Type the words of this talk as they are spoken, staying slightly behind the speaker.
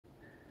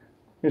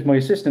Here's my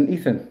assistant,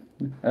 Ethan.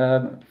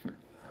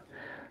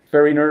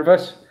 Very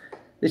nervous.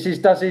 This is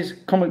Dazzie's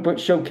Comic Book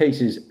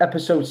Showcases,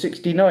 episode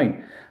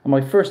 69, and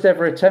my first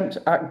ever attempt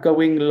at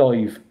going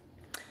live.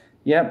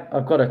 Yeah,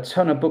 I've got a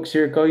ton of books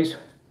here, guys.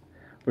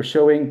 We're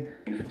showing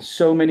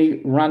so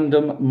many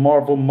random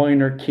Marvel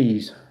minor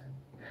keys.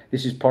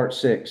 This is part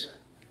 6.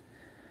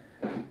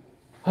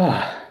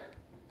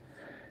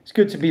 It's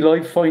good to be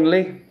live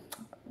finally.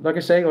 Like I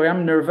say, I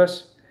am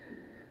nervous.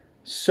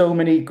 So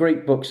many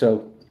great books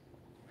though.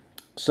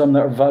 Some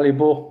that are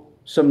valuable,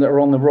 some that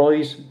are on the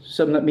rise,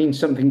 some that mean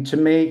something to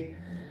me,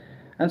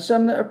 and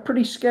some that are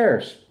pretty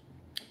scarce.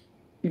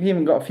 You've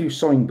even got a few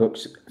signed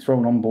books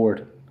thrown on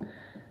board.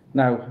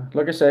 Now,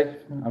 like I say,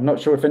 I'm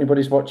not sure if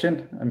anybody's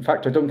watching. In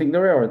fact, I don't think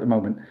there are at the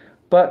moment.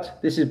 But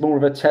this is more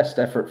of a test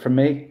effort for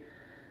me.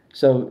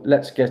 So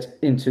let's get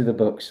into the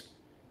books.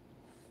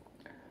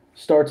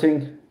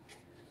 Starting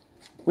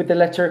with the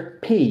letter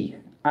P.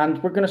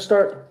 And we're going to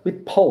start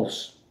with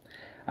Pulse.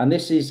 And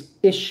this is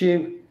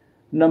issue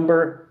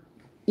number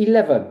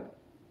 11.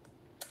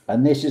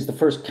 And this is the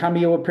first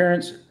cameo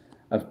appearance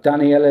of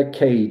Danielle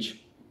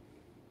Cage.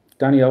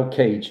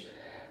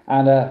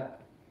 And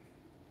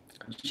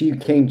she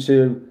came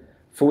to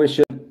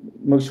fruition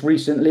most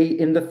recently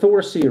in the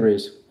Thor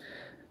series.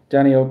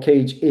 Danielle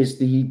Cage is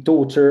the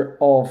daughter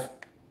of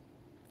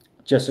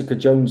Jessica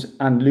Jones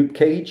and Luke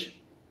Cage.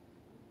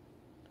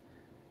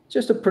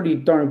 Just a pretty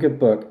darn good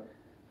book.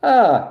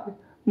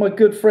 My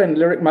good friend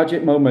Lyric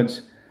Magic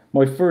Moments,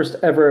 my first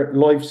ever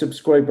live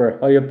subscriber.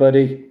 Hiya,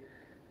 buddy.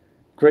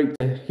 Great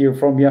to hear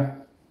from you.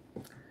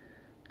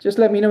 Just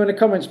let me know in the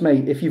comments,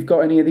 mate, if you've got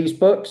any of these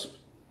books.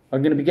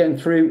 I'm going to be getting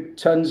through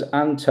tons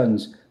and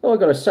tons. Oh, I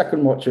got a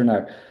second watcher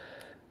now.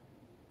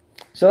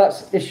 So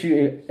that's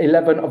issue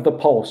 11 of the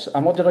Pulse.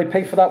 And what did I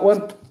pay for that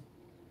one?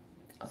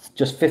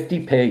 Just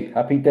 50p.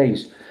 Happy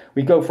days.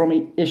 We go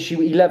from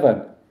issue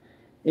 11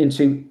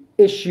 into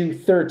issue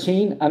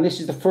 13. And this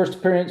is the first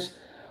appearance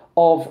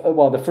of,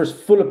 well, the first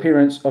full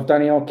appearance of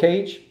Danielle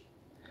Cage.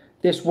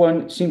 This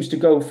one seems to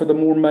go for the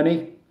more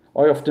money.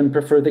 I often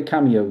prefer the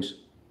cameos.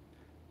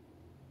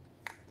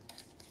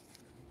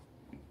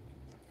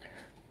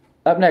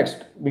 Up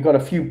next, we got a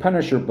few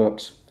Punisher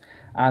books,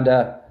 and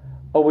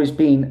always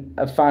been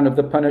a fan of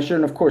the Punisher,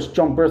 and of course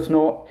John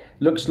Berthnall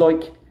looks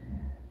like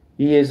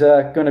he is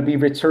going to be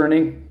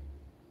returning.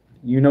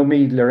 You know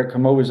me, Lyric,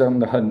 I'm always on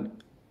the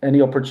hunt,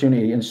 any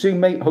opportunity, and soon,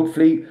 mate,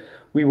 hopefully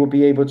we will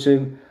be able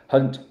to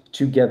hunt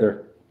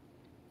together.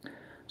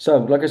 So,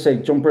 like I say,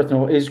 John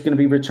Berthnall is going to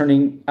be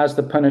returning as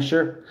the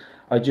Punisher.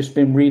 I've just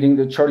been reading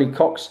that Charlie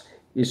Cox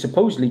is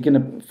supposedly going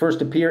to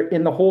first appear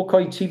in the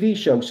Hawkeye TV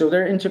show. So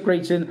they're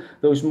integrating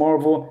those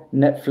Marvel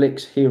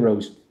Netflix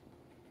heroes.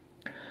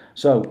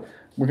 So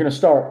we're going to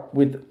start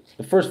with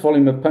the first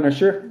volume of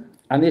Punisher.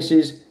 And this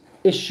is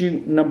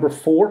issue number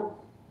 4.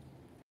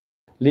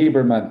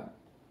 Lieberman.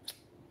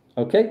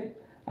 Okay.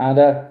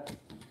 And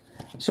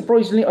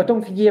surprisingly, I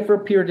don't think he ever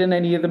appeared in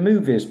any of the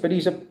movies. But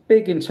he's a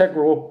big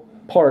integral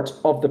part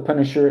of the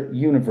Punisher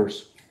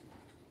universe.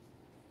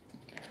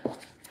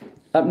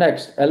 Up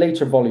next, a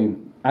later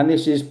volume. And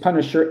this is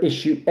Punisher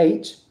issue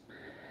 8.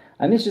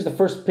 And this is the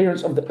first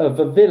appearance of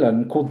a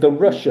villain called the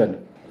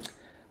Russian.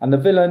 And the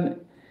villain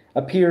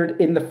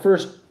appeared in the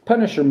first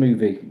Punisher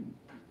movie.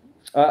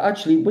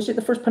 Actually, was it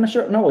the first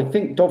Punisher? No, I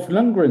think Dolph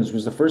Lundgren's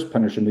was the first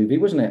Punisher movie,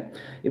 wasn't it?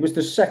 It was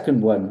the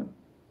second one.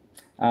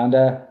 And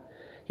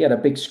he had a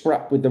big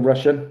scrap with the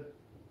Russian.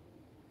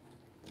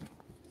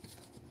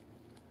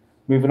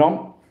 Moving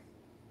on.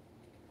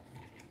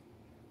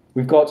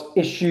 We've got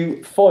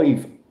issue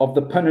 5 of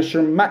the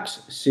Punisher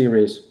Max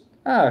series.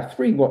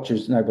 3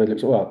 watchers now, but it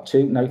looks, well,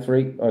 2, no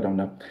 3, I don't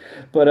know.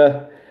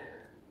 But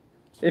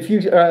if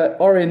you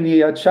are in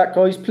the chat,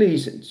 guys,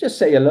 please just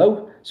say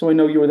hello so I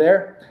know you're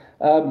there.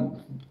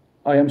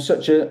 I am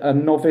such a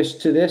novice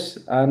to this,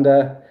 and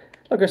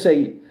like I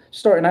say,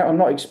 starting out, I'm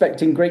not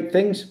expecting great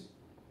things,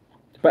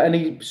 but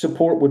any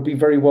support would be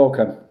very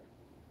welcome.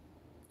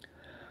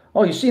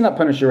 Oh, you've seen that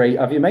Punisher 8,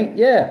 have you, mate?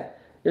 Yeah.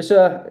 It's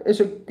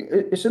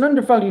an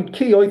undervalued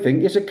key, I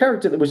think. It's a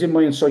character that was in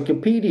my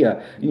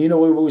encyclopedia. And you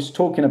know, I'm always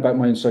talking about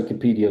my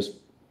encyclopedias.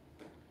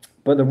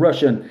 But the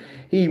Russian,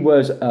 he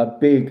was a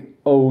big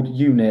old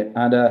unit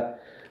and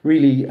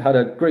really had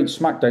a great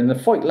smackdown. The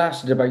fight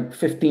lasted about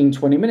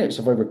 15-20 minutes,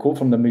 if I recall,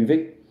 from the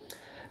movie.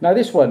 Now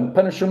this one,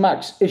 Punisher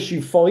Max,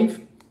 issue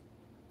 5.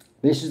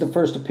 This is the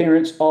first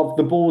appearance of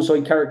the Bullseye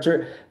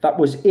character that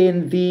was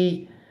in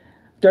the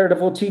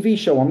Daredevil TV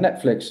show on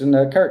Netflix. And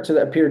a character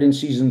that appeared in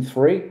season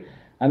 3.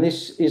 And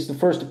this is the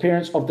first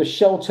appearance of the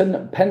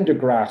Shelton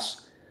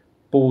Pendergrass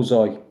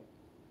Bullseye.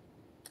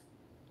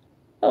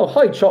 Oh,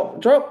 hi, Chop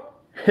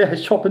Drop.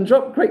 Chop and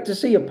Drop. Great to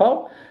see you,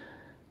 pal.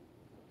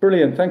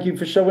 Brilliant. Thank you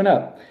for showing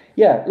up.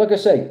 Yeah, like I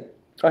say,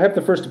 I have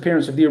the first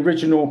appearance of the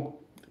original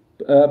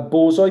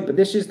Bullseye, but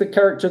this is the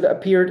character that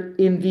appeared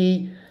in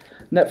the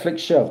Netflix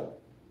show.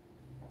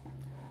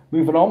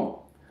 Moving on,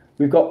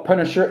 we've got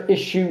Punisher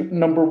issue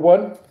number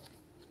 1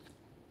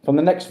 from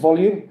the next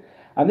volume.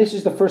 And this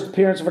is the first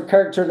appearance of a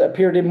character that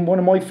appeared in one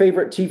of my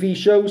favourite TV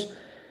shows.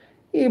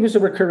 He was a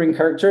recurring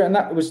character, and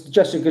that was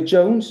Jessica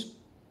Jones.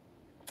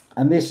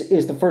 And this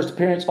is the first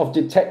appearance of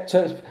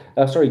Detective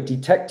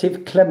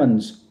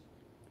Clemens.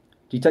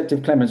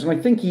 Detective Clemens. And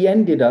I think he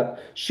ended up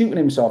shooting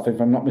himself, if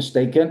I'm not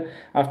mistaken,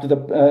 after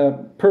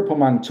the Purple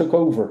Man took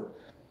over.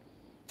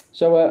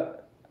 So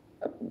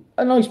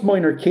a nice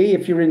minor key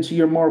if you're into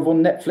your Marvel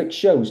Netflix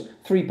shows.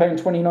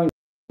 £3.29,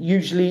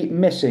 usually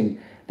missing.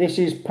 This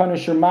is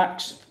Punisher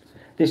Max.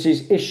 This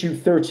is issue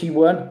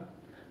 31.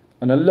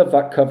 And I love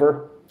that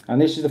cover.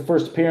 And this is the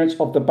first appearance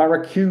of the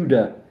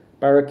Barracuda.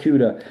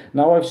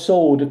 Now, I've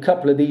sold a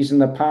couple of these in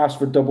the past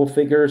for double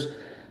figures.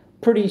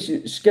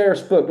 Pretty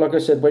scarce book, like I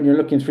said, when you're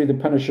looking through the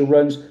Punisher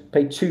runs.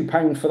 Paid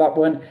 £2 for that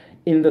one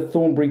in the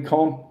Thornbury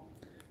Con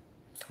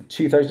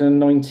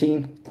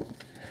 2019.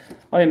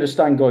 I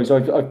understand, guys,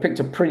 I've picked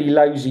a pretty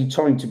lousy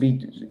time to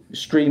be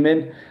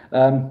streaming.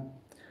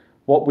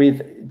 What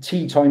with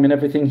tea time and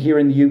everything here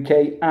in the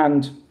UK.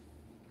 And,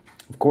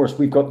 of course,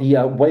 we've got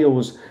the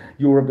Wales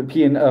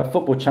European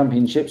Football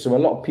Championship. So a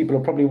lot of people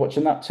are probably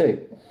watching that too.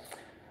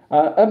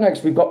 Up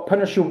next, we've got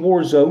Punisher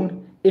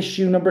Warzone,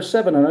 issue number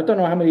 7. And I don't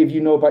know how many of you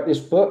know about this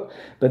book,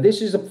 but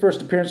this is the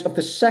first appearance of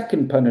the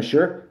second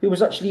Punisher, who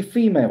was actually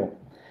female.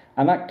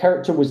 And that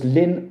character was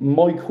Lynn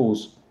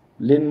Michaels.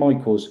 Lynn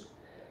Michaels.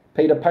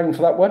 Paid £1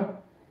 for that one.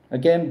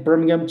 Again,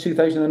 Birmingham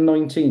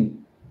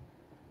 2019.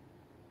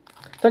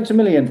 Thanks a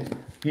million,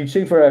 you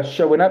two, for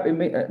showing up.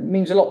 It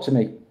means a lot to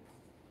me.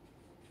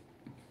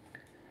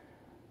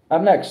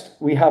 Up next,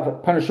 we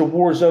have Punisher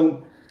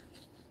Warzone,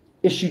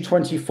 issue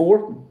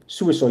 24,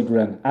 Suicide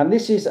Run. And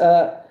this is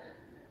a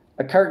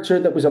character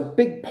that was a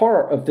big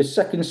part of the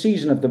second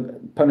season of the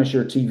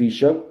Punisher TV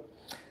show.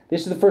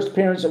 This is the first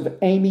appearance of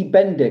Amy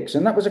Bendix.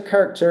 And that was a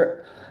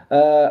character,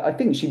 I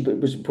think she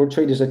was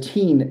portrayed as a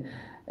teenage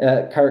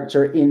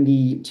character in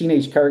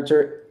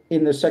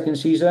the second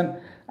season.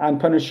 And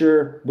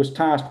Punisher was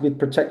tasked with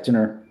protecting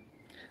her.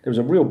 There was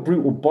a real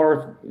brutal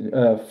bar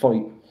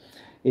fight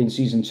in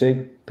season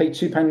 2. Paid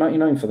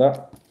 £2.99 for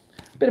that.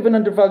 A bit of an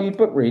undervalued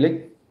book,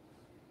 really.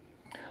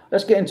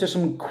 Let's get into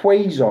some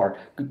Quasar.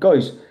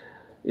 Guys,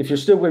 if you're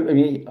still with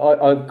me,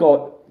 I've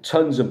got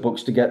tons of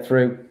books to get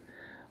through.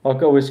 I'll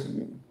go as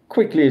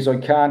quickly as I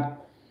can.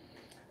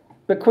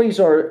 But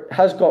Quasar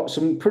has got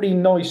some pretty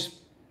nice...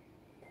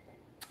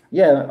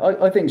 Yeah,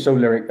 I think so,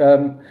 Lyric.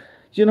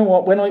 You know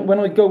what? When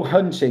I go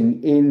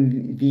hunting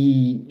in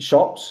the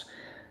shops,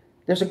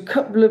 there's a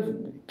couple of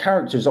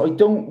characters I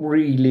don't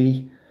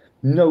really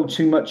know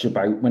too much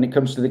about when it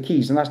comes to the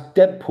keys. And that's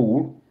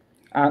Deadpool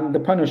and the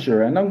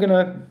Punisher, and I'm going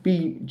to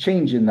be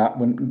changing that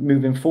when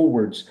moving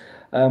forwards.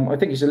 I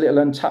think it's a little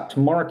untapped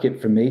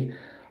market for me.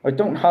 I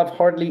don't have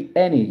hardly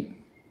any.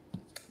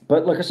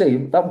 But like I say,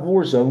 that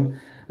Warzone,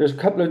 there's a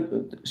couple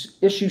of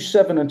issue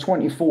 7 and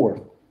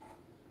 24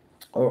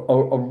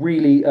 are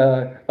really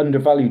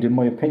undervalued in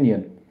my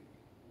opinion.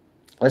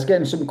 Let's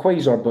get in some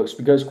Quasar books,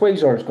 because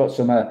Quasar's got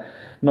some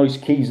nice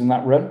keys in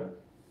that run.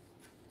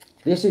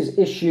 This is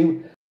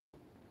issue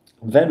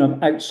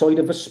Venom outside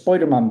of a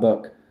Spider-Man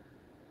book.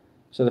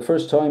 So the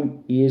first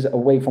time he is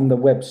away from the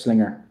web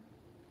slinger.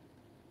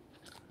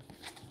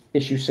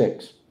 Issue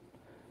 6.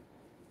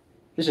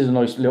 This is a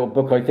nice little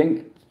book, I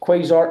think.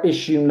 Quasar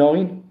issue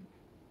 9.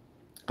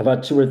 I've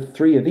had 2 or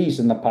 3 of these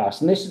in the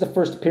past. And this is the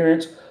first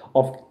appearance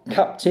of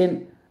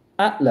Captain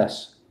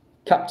Atlas.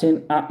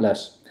 Captain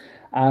Atlas.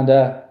 And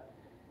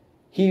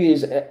he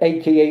is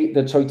aka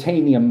the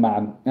Titanium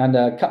Man. And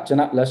Captain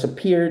Atlas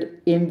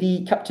appeared in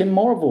the Captain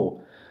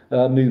Marvel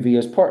movie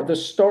as part of the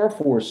Star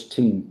Force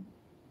team.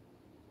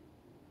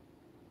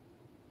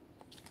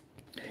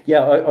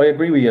 Yeah, I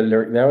agree with you,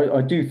 Lyric, there.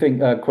 I do think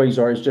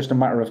Quasar is just a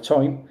matter of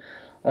time.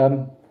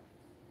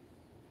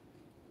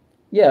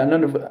 Yeah, an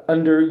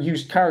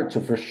underused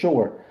character for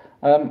sure.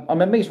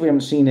 I'm amazed we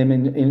haven't seen him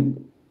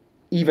in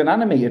even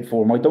animated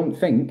form, I don't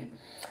think.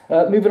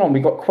 Moving on,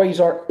 we've got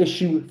Quasar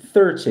issue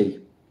 30.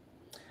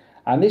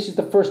 And this is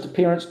the first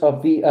appearance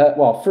of the,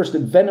 first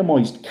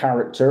Venomized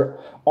character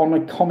on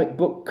a comic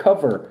book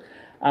cover.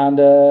 And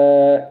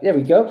there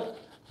we go.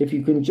 If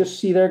you can just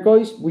see there,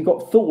 guys, we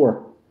got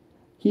Thor.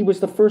 He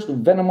was the first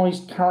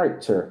Venomized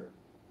character.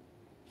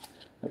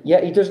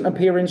 Yeah, he doesn't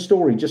appear in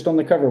story, just on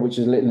the cover, which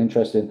is a little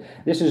interesting.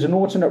 This is an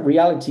alternate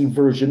reality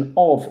version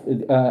of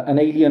an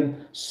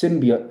alien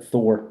symbiote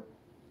Thor.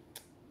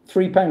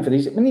 £3 for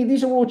these. I mean,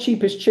 these are all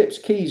cheapest chips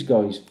keys,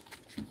 guys.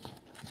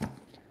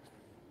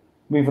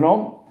 Moving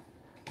on.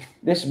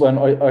 This one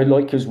I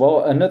like as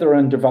well. Another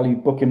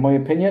undervalued book, in my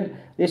opinion.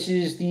 This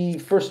is the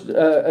first.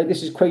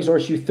 This is Quasar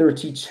issue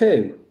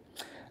 32,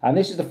 and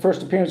this is the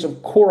first appearance of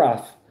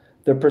Korath,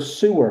 the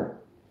Pursuer,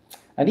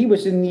 and he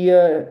was in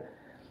the.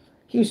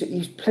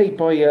 He's played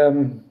by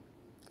a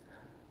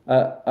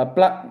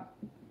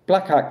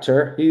black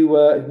actor who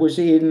was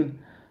in.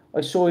 I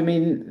saw him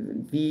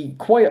in The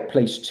Quiet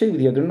Place 2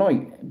 the other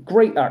night.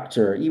 Great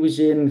actor. He was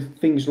in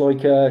things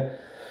like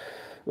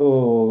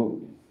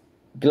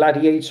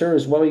Gladiator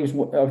as well.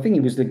 I think he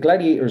was the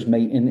Gladiator's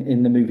mate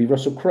in the movie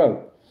Russell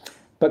Crowe.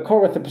 But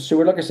Korath the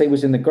Pursuer, like I say,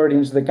 was in the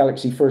Guardians of the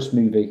Galaxy first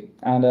movie,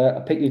 and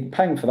I paid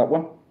 £1 for that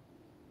one.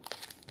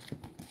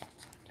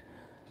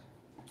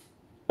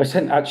 I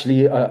sent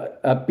actually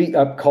a beat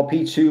up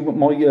copy to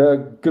my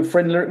good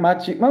friend Lyric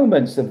Magic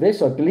Moments of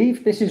this, I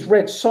believe. This is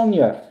Red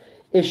Sonja,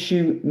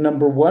 issue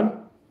number 1.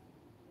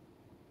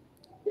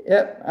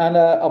 Yep, and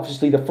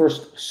obviously the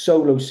first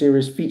solo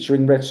series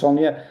featuring Red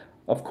Sonja.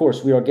 Of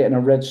course, we are getting a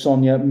Red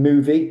Sonja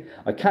movie.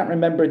 I can't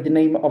remember the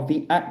name of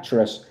the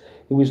actress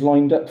who was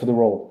lined up for the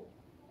role.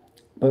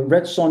 But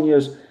Red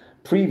Sonja's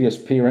previous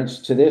appearance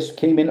to this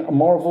came in a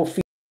Marvel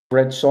feature.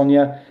 Red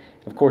Sonja,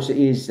 of course, it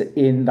is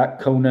in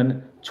that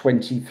Conan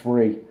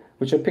 23,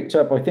 which I picked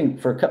up, I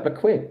think, for a couple of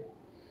quid.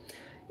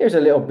 Here's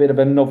a little bit of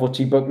a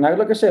novelty book now.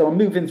 Like I say, I'm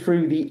moving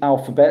through the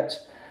alphabet,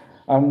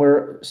 and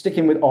we're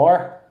sticking with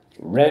R.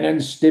 Ren and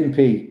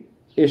Stimpy,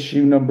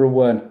 issue number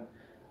 1.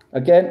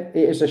 Again,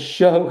 it is a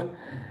show.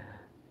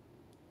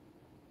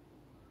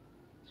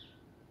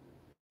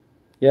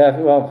 Yeah,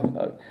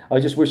 well, I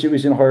just wish it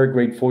was in higher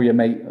grade for you,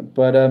 mate.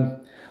 But I'm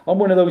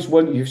one of those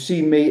ones, you've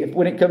seen me.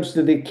 When it comes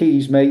to the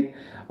keys, mate,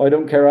 I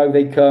don't care how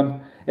they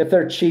come. If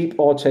they're cheap,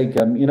 I'll take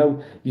them. You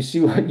know, you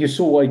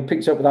saw what I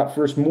picked up with that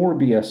first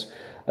Morbius.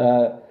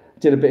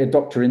 Did a bit of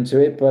doctor into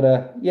it,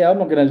 but yeah, I'm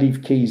not going to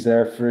leave keys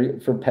there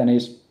for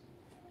pennies.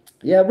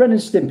 Yeah, Ren and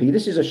Stimpy.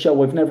 This is a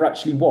show I've never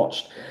actually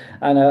watched,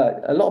 and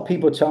a lot of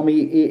people tell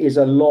me it is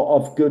a lot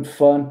of good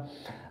fun.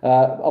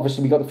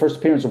 Obviously, we got the first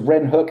appearance of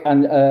Ren Hook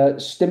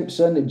and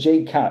Stimpson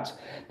J Cat.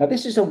 Now,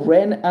 this is a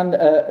Ren and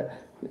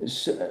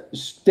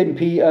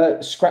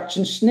Stimpy scratch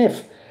and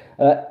sniff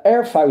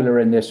air fowler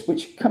in this,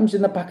 which comes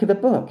in the back of the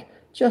book.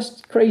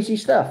 Just crazy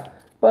stuff.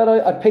 But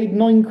I paid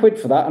 £9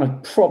 for that, and I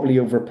probably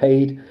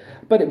overpaid.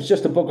 But it was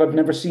just a book I've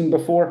never seen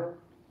before.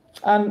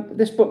 And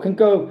this book can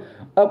go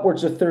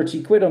upwards of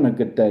 30 quid on a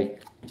good day.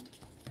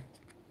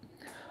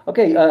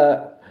 Okay,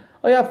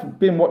 I have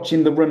been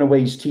watching the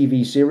Runaways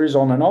TV series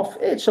on and off.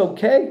 It's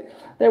okay.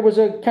 There was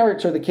a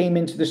character that came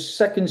into the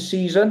second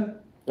season,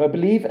 I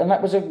believe, and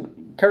that was a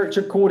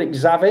character called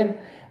Xavin,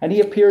 and he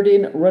appeared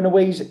in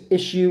Runaways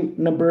issue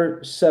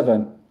number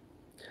 7.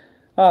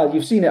 Ah,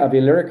 you've seen it, have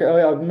you, Lyric?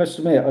 I must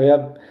admit,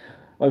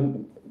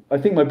 I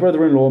think my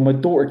brother-in-law and my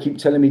daughter keep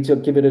telling me to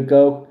give it a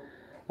go.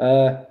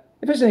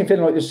 If it's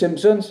anything like The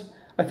Simpsons,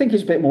 I think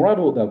it's a bit more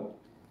adult, though.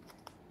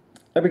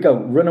 There we go.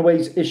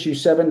 Runaways issue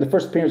 7. The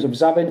first appearance of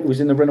Xavin, who was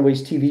in the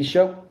Runaways TV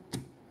show.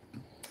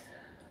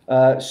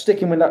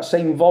 Sticking with that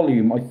same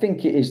volume, I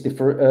think it is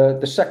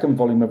the second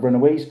volume of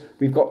Runaways.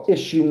 We've got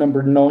issue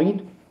number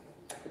 9.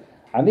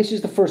 And this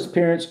is the first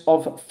appearance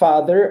of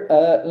Father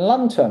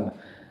Lantom.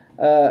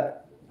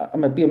 I'm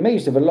going to be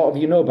amazed if a lot of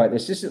you know about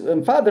this.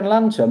 Father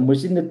Lantom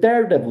was in the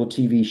Daredevil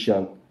TV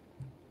show.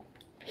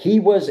 He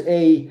was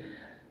a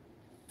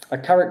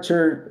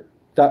character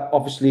that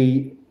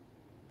obviously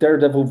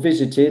Daredevil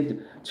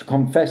visited to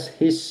confess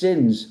his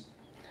sins.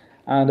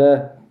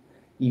 And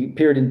he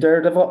appeared in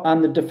Daredevil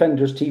and the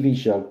Defenders TV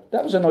show.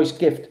 That was a nice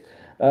gift.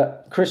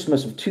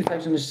 Christmas of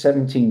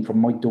 2017 from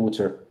my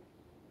daughter.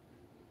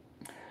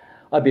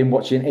 I've been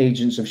watching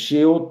Agents of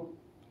S.H.I.E.L.D.,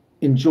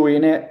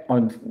 enjoying it.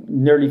 I've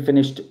nearly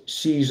finished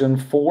season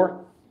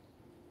 4.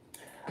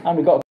 And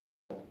we got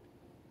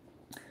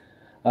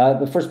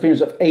the first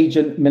appearance of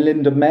Agent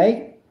Melinda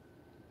May,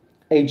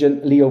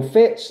 Agent Leo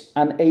Fitz,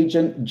 and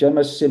Agent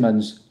Gemma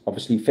Simmons.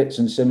 Obviously, Fitz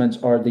and Simmons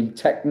are the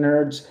tech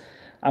nerds,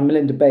 and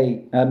Melinda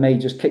May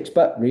just kicks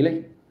butt,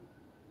 really.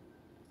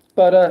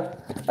 But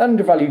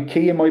undervalued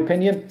key, in my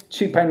opinion.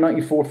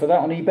 £2.94 for that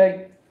on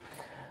eBay.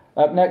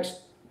 Up next,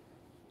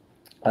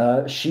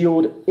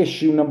 S.H.I.E.L.D.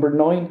 issue number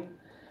 9.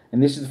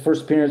 And this is the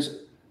first appearance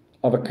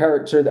of a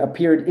character that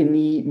appeared in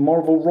the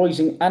Marvel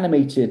Rising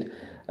animated.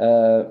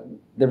 There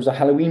was a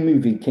Halloween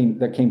movie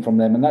that came from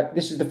them. And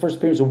this is the first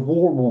appearance of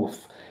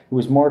Warwolf, who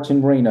was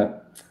Martin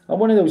Rayner. I'm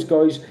one of those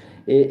guys,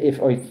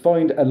 if I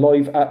find a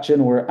live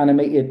action or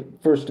animated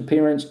first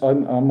appearance,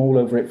 I'm all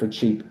over it for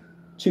cheap.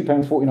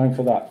 £2.49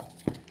 for that.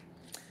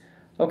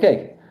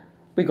 Okay,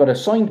 we got a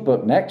signed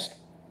book next.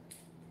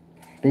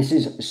 This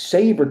is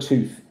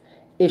Sabretooth,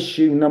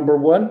 issue number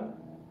 1.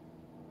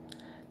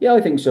 Yeah,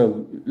 I think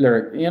so,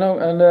 Lyric. You know,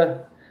 and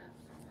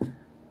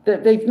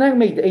they've now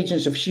made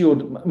Agents of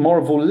S.H.I.E.L.D.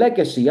 Marvel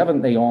Legacy,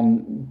 haven't they,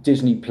 on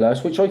Disney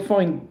Plus, which I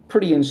find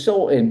pretty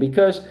insulting,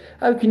 because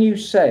how can you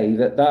say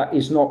that that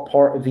is not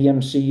part of the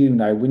MCU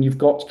now when you've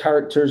got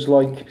characters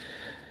like,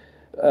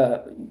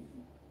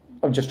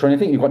 I'm just trying to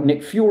think, you've got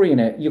Nick Fury in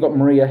it, you've got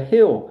Maria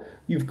Hill,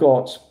 you've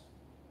got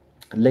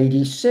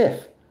Lady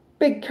Sif,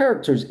 big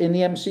characters in the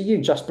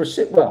MCU, Jasper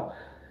Sitwell,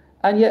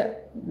 and yet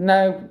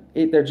now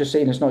they're just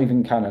saying it's not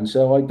even canon,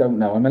 so I don't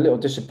know. I'm a little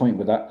disappointed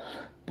with that,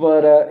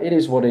 but it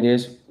is what it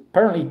is.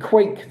 Apparently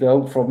Quake,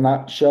 though, from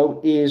that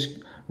show is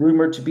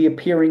rumoured to be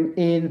appearing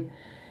in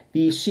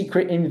the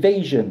Secret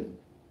Invasion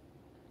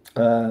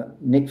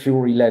Nick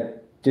Fury-led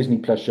Disney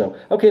Plus show.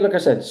 Okay, like I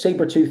said,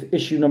 Sabretooth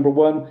issue number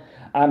 1,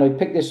 and I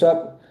picked this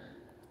up.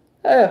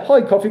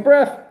 Hi, Coffee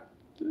Breath.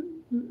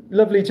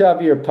 Lovely to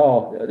have you here,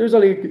 pal. There's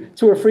only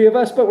 2 or 3 of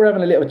us, but we're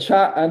having a little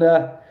chat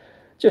and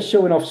just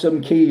showing off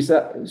some keys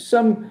that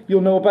some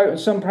you'll know about and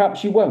some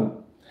perhaps you won't.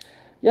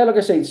 Yeah, like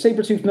I say,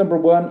 Sabretooth number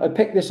 1. I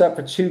picked this up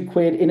for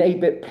 £2 in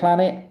 8-Bit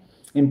Planet.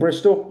 in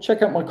Bristol.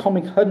 Check out my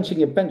comic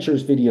hunting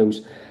adventures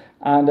videos.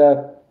 And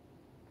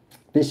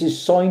this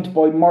is signed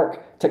by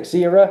Mark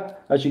Teixeira,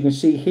 as you can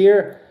see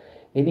here.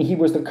 And he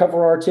was the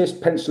cover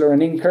artist, penciler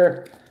and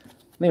inker.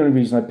 The only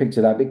reason I picked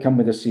it up, it came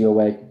with a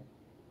COA.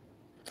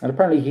 And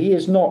apparently he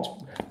is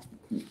not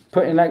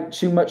putting out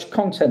too much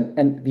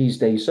content these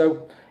days.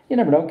 So you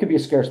never know, it could be a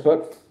scarce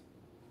book.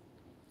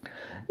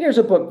 Here's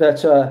a book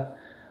that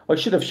I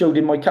should have showed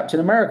in my Captain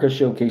America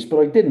showcase, but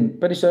I didn't.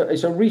 But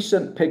it's a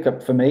recent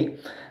pickup for me.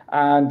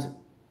 And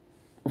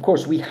of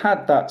course, we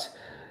had that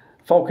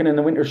Falcon and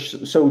the Winter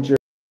Soldier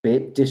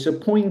bit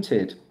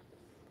disappointed.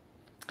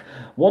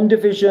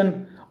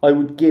 WandaVision, I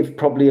would give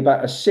probably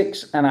about a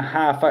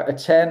 6.5 out of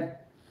 10.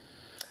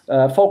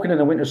 Falcon and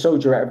the Winter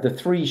Soldier, out of the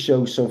 3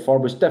 shows so far,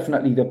 was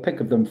definitely the pick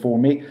of them for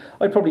me.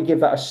 I'd probably give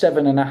that a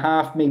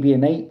 7.5, maybe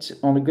an 8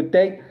 on a good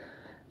day.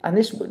 And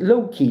this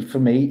Loki for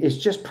me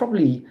is just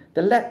probably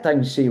the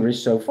letdown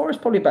series so far. It's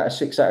probably about a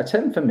 6 out of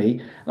 10 for me.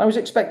 And I was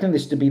expecting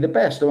this to be the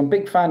best. I'm a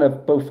big fan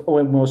of both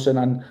Owen Wilson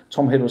and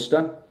Tom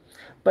Hiddleston.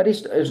 But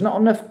there's not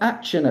enough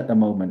action at the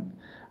moment.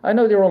 I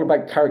know they're all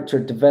about character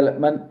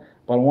development,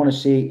 but I want to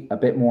see a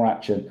bit more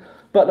action.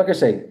 But like I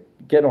say,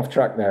 getting off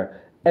track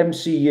there.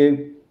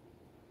 MCU,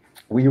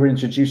 we were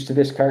introduced to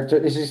this character.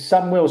 This is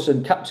Sam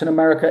Wilson, Captain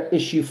America,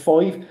 issue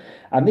 5.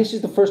 And this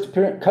is the first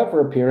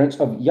cover appearance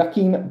of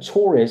Joaquin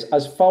Torres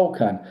as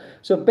Falcon.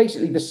 So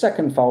basically the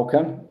second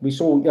Falcon. We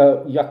saw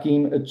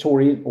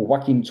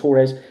Joaquin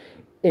Torres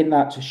in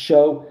that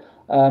show.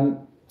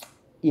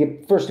 He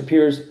first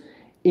appears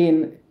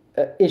in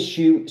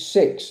issue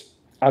 6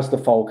 as the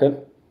Falcon.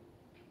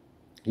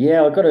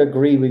 Yeah, I've got to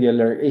agree with you,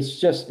 Lurk.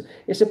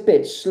 It's a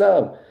bit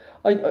slow.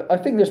 I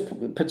think there's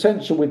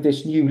potential with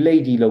this new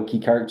Lady Loki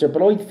character,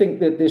 but I think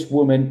that this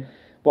woman,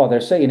 well,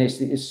 they're saying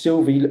is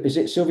Sylvie, is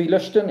it Sylvie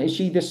Lushton? Is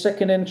she the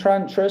second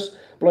Enchantress?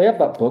 But I have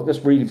that book that's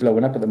really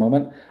blowing up at the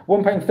moment.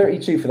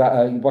 £1.32 for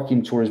that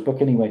Joaquin Torres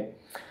book anyway.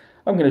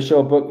 I'm going to show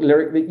a book,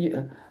 Lyric, that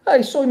you...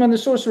 Hey, Simon the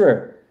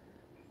Sorcerer.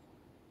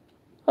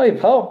 Hi,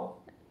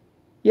 pal.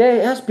 Yeah,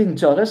 it has been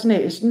dull, hasn't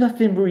it? It's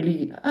nothing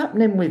really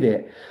happening with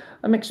it.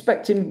 I'm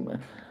expecting...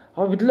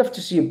 I would love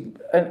to see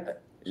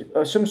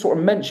some sort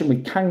of mention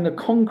with Kang the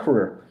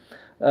Conqueror.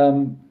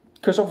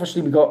 Because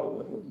obviously we got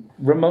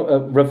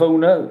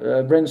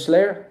Ravonna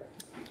Renslayer,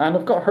 and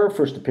I've got her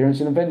first appearance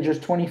in Avengers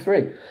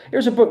 23.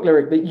 Here's a book,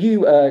 Lyric, that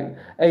you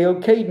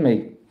AOK'd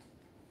me.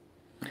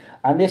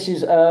 And this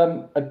is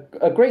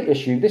a great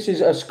issue. This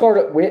is a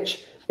Scarlet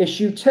Witch,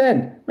 issue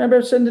 10.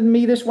 Remember sending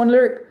me this one,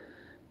 Lyric?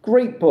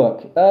 Great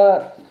book.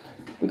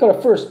 We got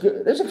a first...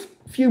 There's a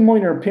few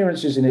minor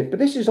appearances in it, but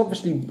this is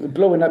obviously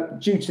blowing up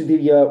due to the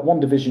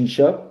WandaVision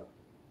show.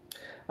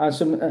 And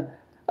some...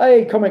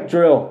 hey, Comic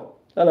Drill.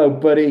 Hello,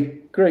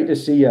 buddy. Great to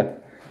see you.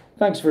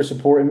 Thanks for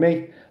supporting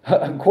me.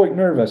 I'm quite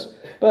nervous.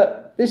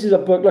 But this is a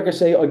book, like I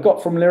say, I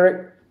got from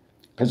Lyric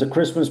as a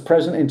Christmas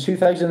present in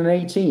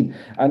 2018.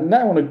 And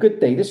now on a good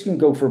day, this can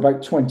go for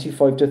about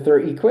 25 to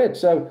 30 quid.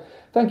 So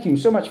thank you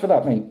so much for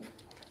that, mate.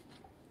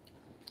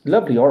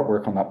 Lovely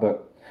artwork on that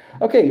book.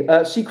 Okay,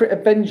 Secret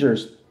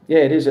Avengers. Yeah,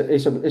 it is.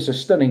 It's a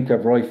stunning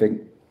cover, I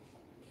think.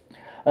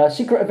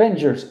 Secret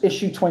Avengers,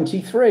 issue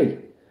 23.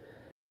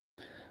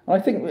 I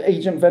think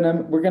Agent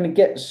Venom, we're going to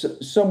get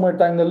somewhere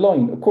down the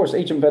line. Of course,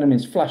 Agent Venom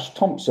is Flash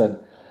Thompson.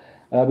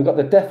 We got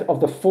the death of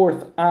the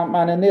 4th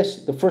Ant-Man in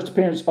this, the first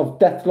appearance of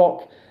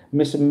Deathlock,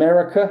 Miss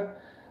America,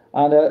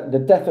 and the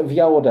death of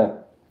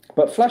Yalda.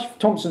 But Flash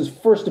Thompson's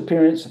first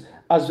appearance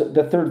as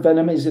the 3rd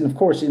Venom is, of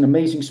course, in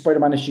Amazing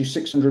Spider-Man issue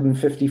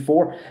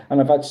 654,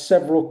 and I've had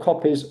several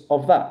copies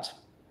of that.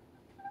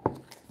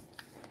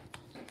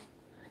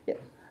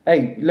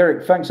 Hey,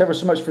 Lyric, thanks ever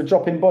so much for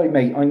dropping by,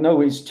 mate. I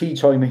know it's tea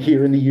time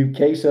here in the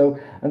UK, so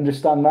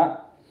understand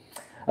that.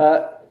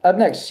 Up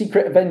next,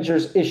 Secret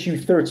Avengers issue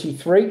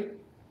 33.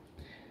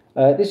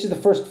 This is the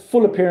first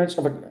full appearance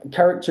of a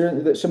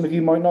character that some of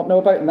you might not know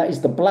about, and that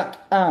is the Black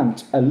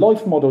Ant, a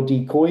life model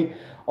decoy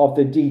of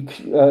the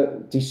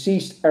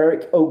deceased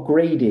Eric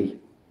O'Grady.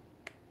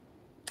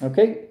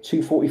 Okay,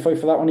 $2.45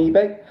 for that on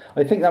eBay.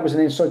 I think that was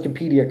an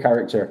encyclopedia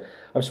character.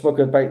 I've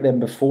spoken about them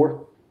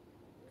before.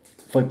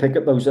 If I pick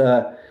up those,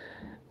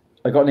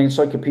 I got an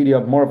encyclopedia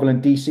of Marvel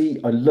and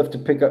DC. I love to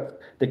pick up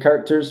the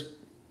characters.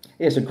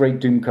 It's a great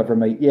Doom cover,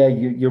 mate. Yeah,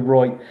 you're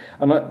right.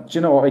 And do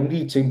you know what? I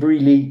need to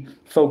really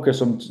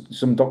focus on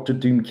some Doctor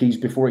Doom keys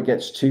before it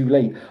gets too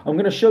late. I'm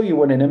going to show you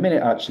one in a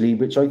minute, actually,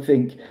 which I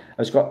think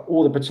has got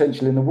all the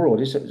potential in the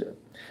world. It's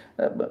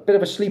a bit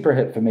of a sleeper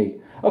hit for me.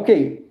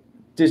 Okay,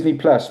 Disney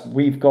Plus.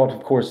 We've got,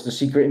 of course, the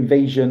Secret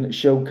Invasion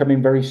show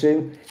coming very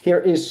soon. Here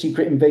is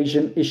Secret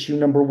Invasion issue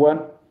number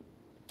 1.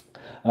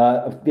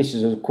 This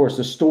is, of course,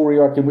 the story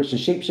arc in which the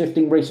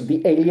shape-shifting race of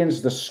the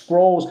aliens, the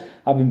Skrulls,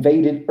 have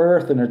invaded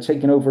Earth and are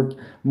taking over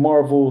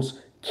Marvel's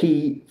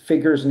key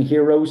figures and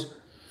heroes.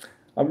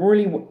 I'm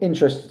really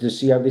interested to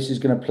see how this is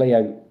going to play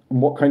out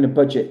and what kind of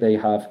budget they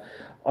have.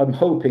 I'm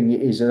hoping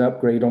it is an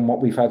upgrade on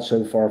what we've had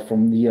so far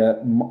from the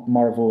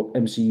Marvel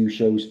MCU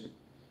shows.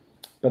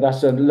 But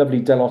that's a lovely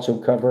Del Otto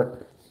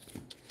cover.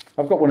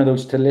 I've got one of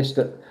those to list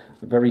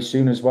very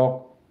soon as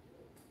well.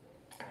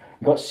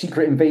 We've got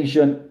Secret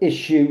Invasion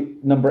issue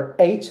number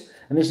 8.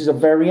 And this is a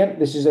variant.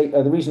 This is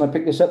the reason I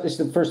picked this up. This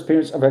is the first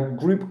appearance of a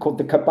group called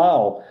the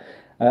Cabal,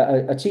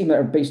 a team that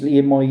are basically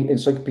in my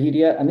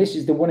encyclopedia. And this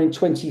is the 1 in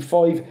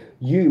 25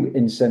 U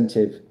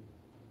incentive.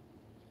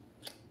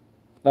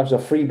 That was a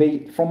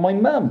freebie from my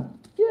mum.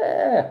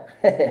 Yeah.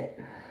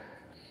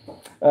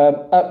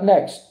 Up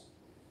next,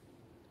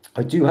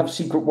 I do have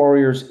Secret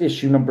Warriors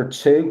issue number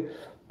 2,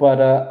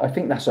 but I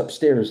think that's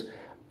upstairs.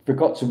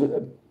 Forgot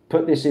to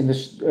put this in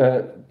this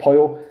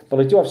pile, but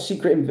I do have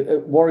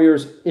Secret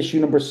Warriors issue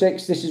number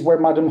 6. This is where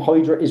Madame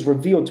Hydra is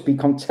revealed to be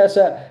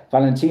Contessa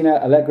Valentina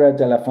Allegra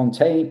de la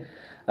Fontaine.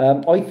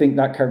 I think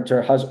that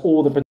character has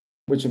all the potential,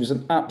 which was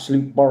an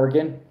absolute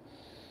bargain.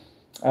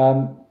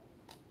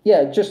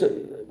 Yeah, just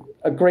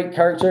a great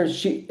character.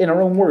 She, in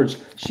her own words,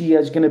 she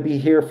is going to be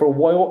here for a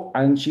while,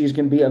 and she's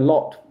going to be a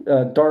lot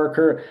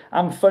darker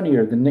and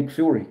funnier than Nick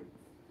Fury.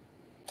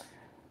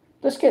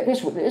 Let's get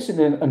this one. This is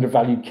an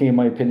undervalued key, in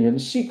my opinion.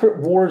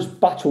 Secret Wars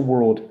Battle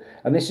World.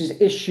 And this is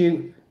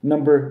issue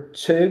number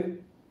 2.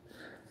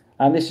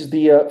 And this is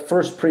the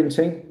first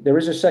printing. There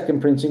is a second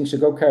printing, so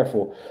go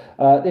careful.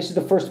 This is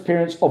the first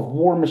appearance of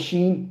War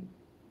Machine.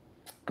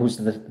 Goes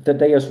to the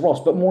Deus Ross.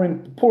 But more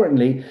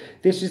importantly,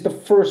 this is the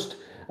first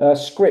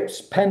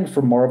scripts penned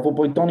for Marvel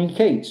by Donny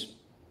Cates.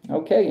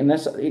 Okay, and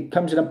it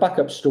comes in a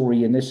backup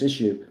story in this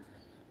issue.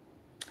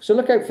 So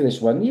look out for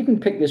this one. You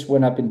can pick this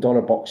one up in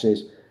dollar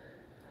boxes.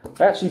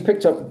 I actually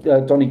picked up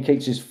Donny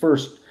Cates'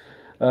 first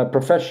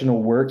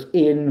professional work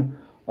in,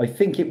 I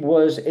think it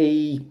was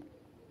a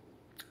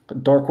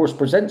Dark Horse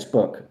Presents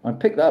book. I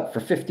picked that up for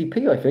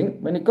 50p, I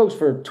think, when it goes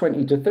for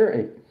 20 to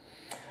 30.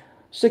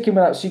 Sticking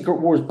with that Secret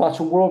Wars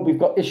Battle World, we've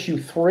got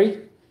issue 3.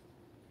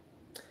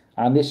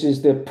 And this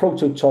is the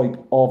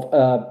prototype of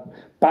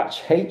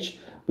Batch H,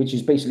 which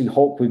is basically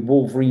Hulk with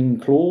Wolverine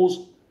claws.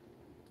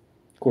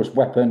 Of course,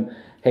 Weapon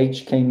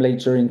H came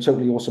later in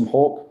Totally Awesome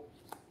Hulk.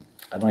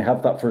 And I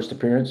have that first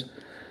appearance.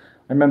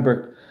 I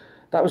remember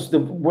that was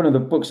one of the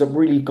books that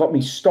really got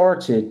me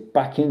started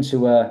back into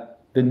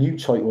the new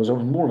titles. I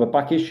was more of a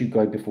back issue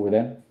guy before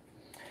then.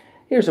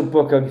 Here's a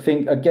book, I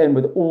think, again,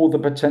 with all the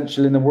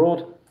potential in the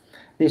world.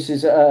 This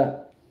is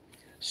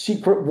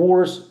Secret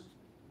Wars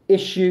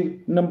issue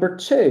number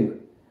 2.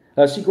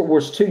 Secret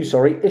Wars 2,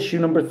 sorry, issue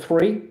number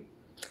 3.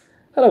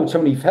 Hello,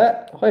 Tony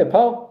Fett. Hiya,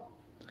 pal.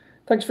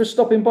 Thanks for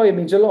stopping by. It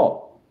means a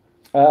lot.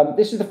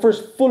 This is the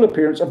first full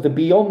appearance of the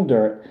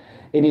Beyonder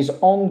in his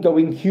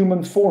ongoing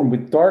human form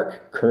with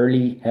dark,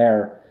 curly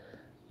hair.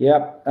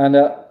 Yeah, and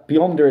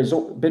Beyonder has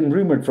been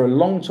rumoured for a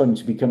long time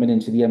to be coming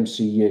into the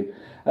MCU.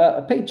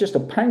 I paid just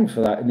 £1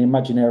 for that in the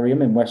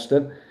Imaginarium in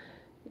Weston.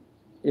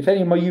 If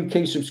any of my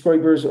UK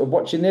subscribers are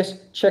watching this,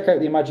 check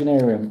out the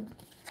Imaginarium.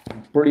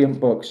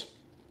 Brilliant books.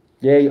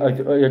 Yeah, I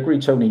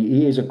agree, Tony.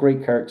 He is a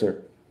great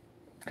character.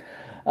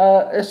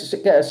 Let's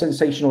get a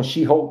sensational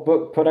She-Hulk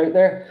book put out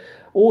there.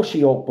 All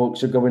She-Hulk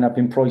books are going up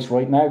in price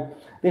right now.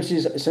 This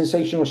is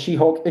Sensational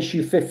She-Hulk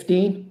issue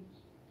 15.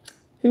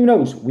 Who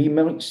knows? We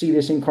might see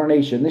this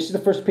incarnation. This is the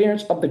first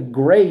appearance of the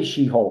grey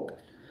She-Hulk.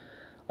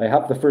 I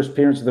have the first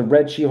appearance of the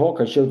red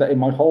She-Hulk. I showed that in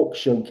my Hulk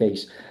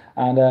showcase.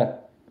 And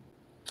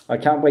I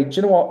can't wait. Do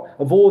you know what?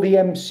 Of all the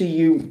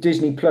MCU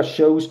Disney Plus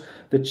shows,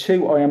 the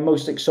 2 I am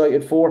most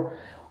excited for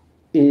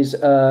is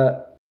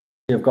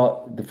I've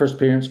got the first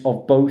appearance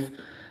of both.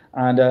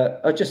 And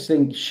I just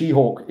think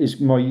She-Hulk is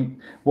my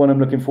one I'm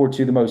looking forward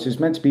to the most. It's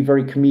meant to be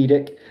very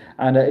comedic.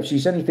 And if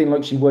she's anything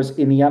like she was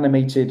in the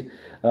animated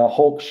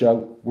Hulk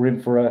show, we're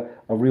in for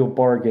a real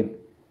bargain.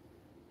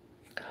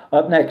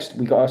 Up next,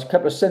 we got a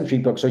couple of Sentry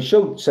books. I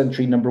showed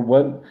Sentry number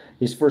 1,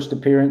 his first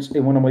appearance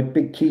in one of my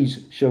Big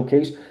Keys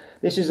showcase.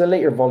 This is a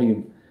later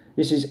volume.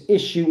 This is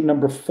issue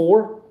number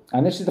 4.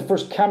 And this is the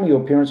first cameo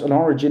appearance on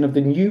origin of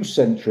the new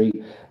Sentry,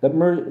 the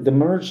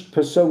merged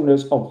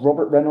personas of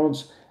Robert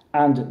Reynolds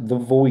and The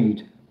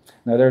Void.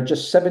 Now, there are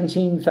just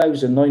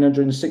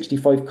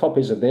 17,965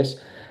 copies of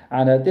this,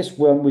 and this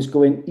one was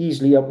going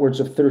easily upwards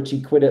of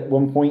 30 quid at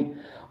one point.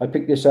 I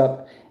picked this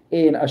up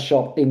in a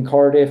shop in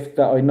Cardiff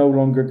that I no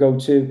longer go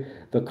to,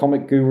 the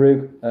Comic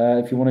Guru.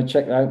 If you want to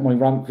check out my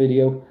rant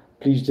video,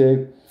 please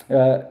do.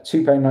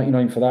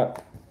 £2.99 for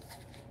that.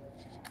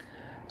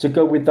 To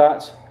go with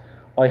that,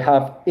 I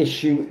have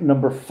issue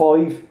number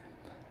 5,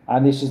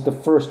 and this is the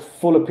first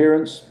full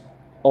appearance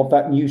of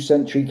that new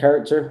Sentry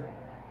character.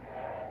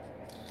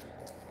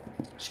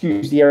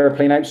 Excuse the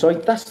airplane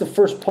outside. That's the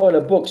first pile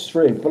of books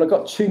through, but I've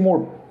got 2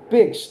 more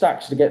big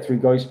stacks to get through,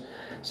 guys.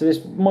 So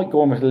this might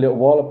go on for a little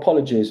while.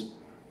 Apologies.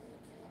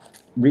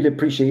 Really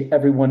appreciate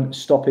everyone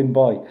stopping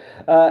by.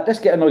 Let's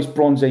get a nice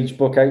Bronze Age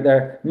book out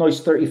there.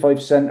 Nice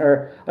 35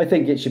 center. I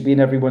think it should be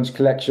in everyone's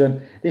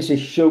collection. This is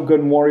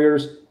Shogun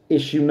Warriors,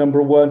 issue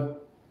number 1.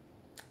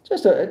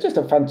 Just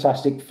a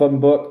fantastic, fun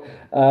book.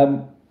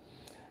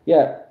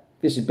 Yeah,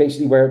 this is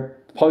basically where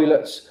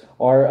pilots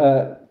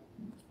are...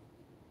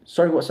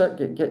 Sorry, what's that?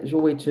 Get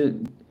your way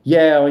to...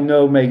 Yeah, I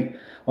know, mate.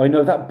 I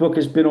know that book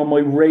has been on my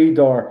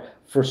radar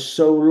for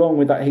so long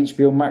with that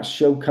HBO Max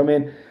show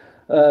coming.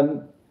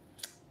 I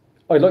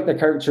like the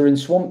character in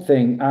Swamp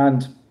Thing,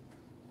 and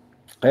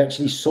I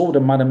actually sold a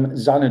Madame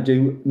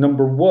Xanadu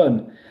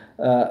 #1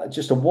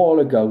 just a while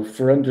ago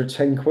for under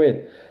 10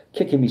 quid.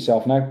 Kicking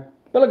myself now.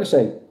 But like I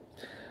say,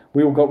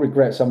 we all got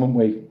regrets, haven't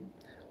we?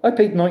 I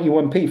paid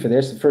 91p for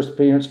this, the first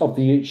appearance of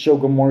the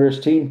Shogun Warriors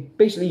team.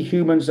 Basically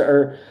humans that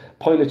are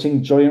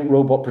piloting giant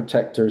robot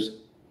protectors.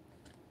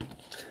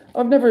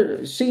 I've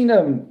never seen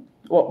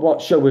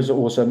what show is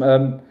awesome.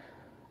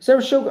 Is there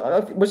a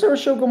show? Was there a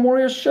Shogun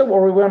Warriors show,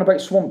 or were we on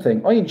about Swamp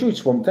Thing? I enjoyed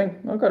Swamp Thing.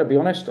 I've got to be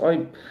honest.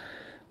 I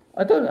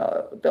don't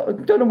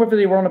know whether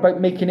they were on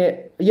about making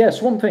it. Yeah,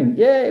 Swamp Thing.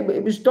 Yeah,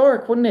 it was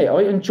dark, wasn't it?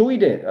 I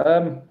enjoyed it.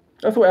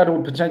 I thought it had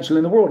all the potential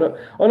in the world.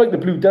 I like the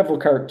Blue Devil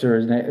character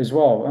in it as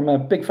well. I'm a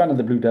big fan of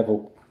the Blue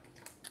Devil.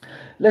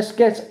 Let's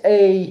get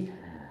a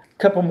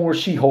couple more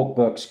She-Hulk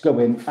books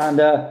going, and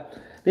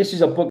this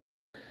is a book.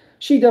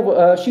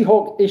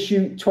 She-Hulk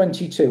issue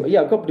 22.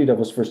 Yeah, I've got Blue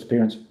Devil's first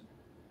appearance.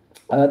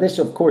 This,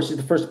 of course, is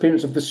the first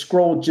appearance of the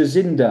Skrull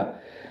Jacinda.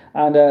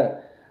 And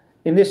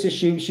in this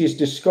issue, she is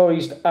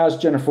disguised as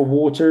Jennifer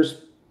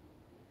Waters.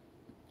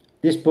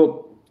 This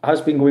book has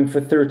been going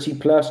for 30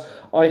 plus.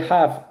 I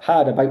have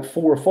had about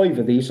 4 or 5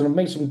 of these, and I've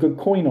made some good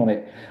coin on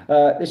it.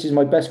 This is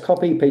my best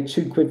copy. Paid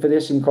 2 quid for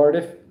this in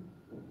Cardiff.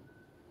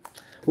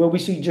 Will we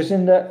see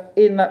Jacinda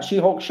in that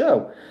She-Hulk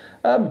show?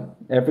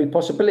 Every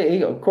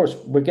possibility. Of course,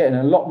 we're getting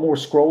a lot more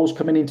Skrulls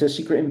coming into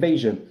Secret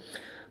Invasion.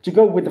 To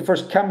go with the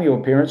first cameo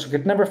appearance, I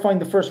could never find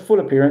the first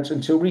full appearance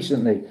until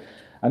recently.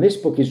 And this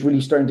book is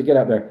really starting to get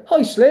out there.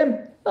 Hi, Slim.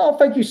 Oh,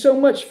 thank you so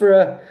much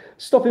for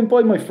stopping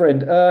by, my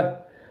friend.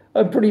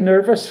 I'm pretty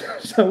nervous,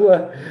 so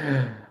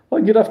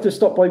I'm going to have to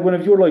stop by one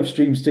of your live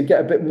streams to get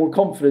a bit more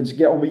confidence and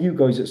get on with you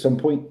guys at some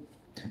point.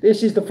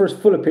 This is the first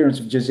full appearance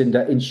of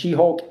Jacinda in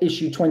She-Hulk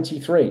issue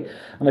 23.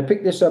 And I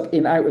picked this up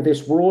in Out of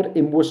This World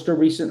in Worcester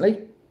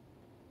recently.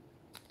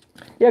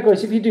 Yeah,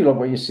 guys, if you do like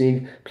what you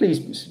see, please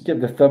give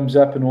the thumbs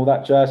up and all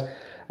that jazz.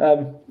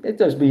 It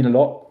does mean a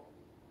lot.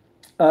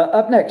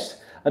 Up next,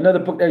 another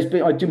book that has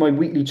been, I do my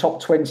weekly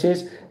top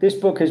 20s. This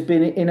book has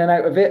been in and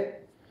out of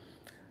it.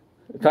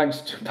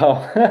 Thanks,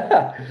 pal.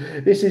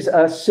 This is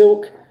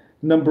Silk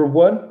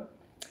 #1.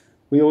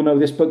 We all know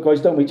this book,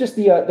 guys, don't we? Just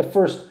the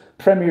first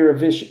premiere of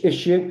this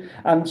issue.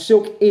 And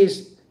Silk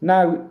is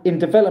now in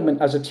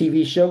development as a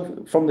TV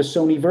show from the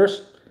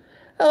Sonyverse.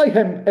 Hi,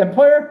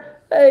 Empire.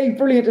 Hey,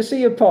 brilliant to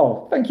see you,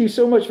 Paul. Thank you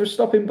so much for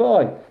stopping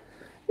by.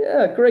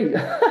 Yeah, great.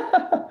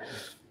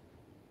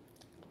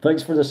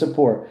 Thanks for the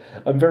support.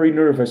 I'm very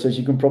nervous, as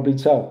you can probably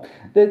tell.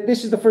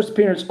 This is the first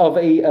appearance of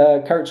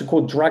a character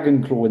called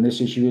Dragonclaw in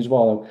this issue as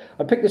well.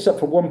 I picked this up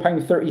for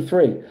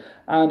 £1.33.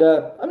 And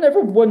I'm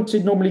never one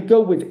to normally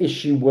go with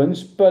issue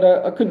ones, but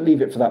I couldn't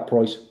leave it for that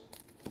price.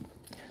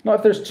 Not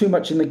if there's too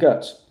much in the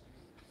guts.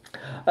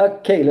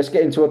 Okay, let's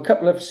get into a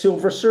couple of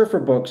Silver Surfer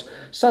books.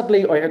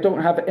 Sadly, I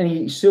don't have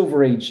any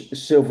Silver Age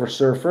Silver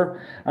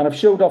Surfer, and I've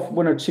showed off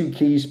 1 or 2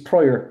 keys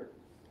prior.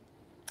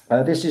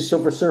 This is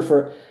Silver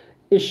Surfer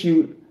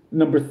issue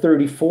number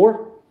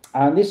 34,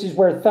 and this is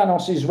where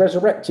Thanos is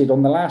resurrected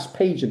on the last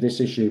page of this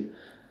issue.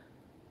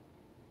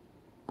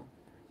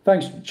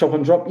 Thanks, Chop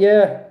and Drop.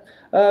 Yeah,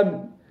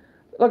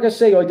 like I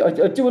say,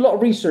 I do a lot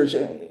of research.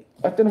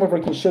 I don't know if I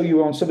can show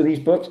you on some of these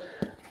books.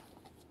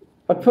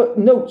 I put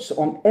notes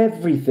on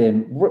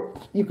everything.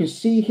 You can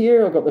see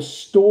here, I've got the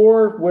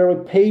store, where I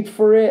paid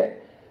for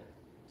it.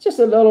 Just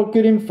a lot of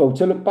good info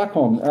to look back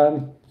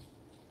on.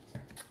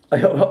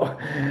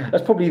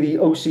 That's probably the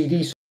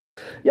OCD.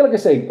 Yeah, like I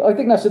say, I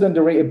think that's an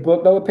underrated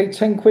book. I would pay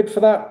 10 quid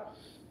for that.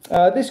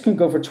 This can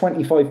go for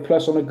 25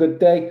 plus on a good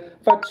day.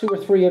 I've had 2 or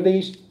 3 of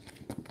these.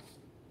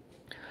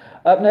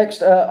 Up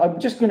next, I'm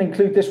just going to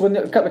include this one,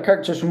 a couple of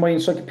characters from my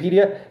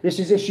encyclopedia. This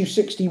is issue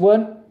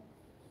 61.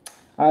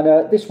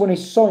 And this one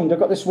is signed. I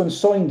got this one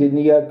signed in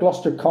the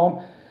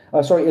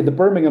in the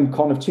Birmingham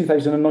Con of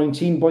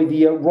 2019 by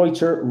the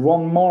writer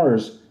Ron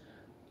Mars.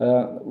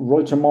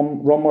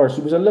 Ron Mars,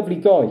 who was a lovely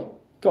guy.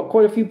 Got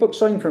quite a few books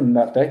signed from him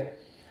that day.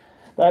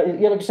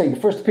 Yeah, like I say, the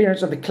first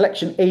appearance of the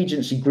Collection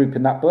Agency group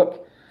in that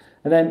book.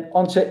 And then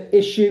on to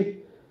issue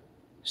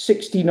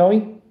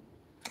 69.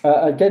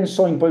 Again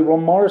signed by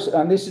Ron Mars.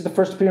 And this is the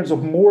first appearance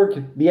of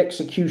Morg the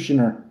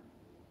Executioner.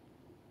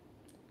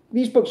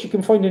 These books you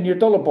can find in your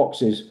dollar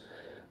boxes.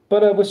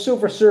 But with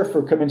Silver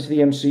Surfer coming to the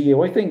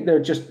MCU,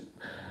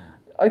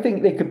 I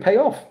think they could pay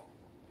off.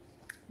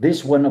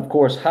 This one, of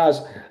course,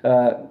 has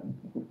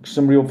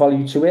some real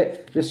value to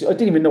it. I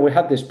didn't even know I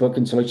had this book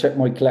until I checked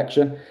my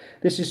collection.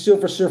 This is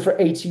Silver Surfer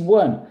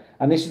 81,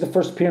 and this is the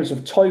first appearance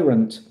of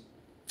Tyrant.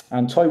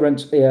 And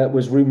Tyrant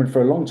was rumoured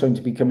for a long time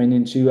to be coming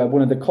into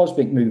one of the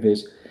Cosmic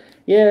movies.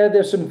 Yeah,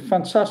 there's some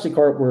fantastic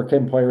artwork,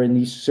 Empire, in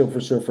these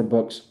Silver Surfer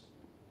books.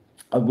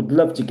 I would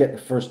love to get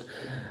the first...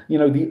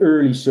 the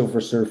early Silver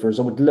Surfers.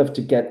 I would love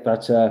to get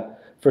that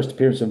first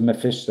appearance of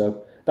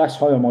Mephisto. That's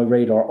high on my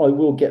radar. I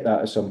will get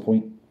that at some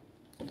point.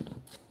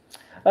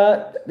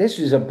 This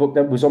is a book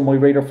that was on my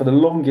radar for the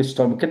longest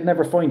time. I could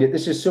never find it.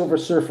 This is Silver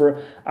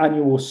Surfer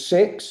Annual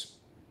 6.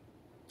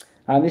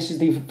 And this is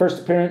the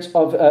first appearance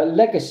of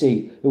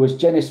Legacy, who was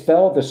Genis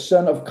Fell, the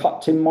son of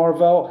Captain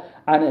Marvel.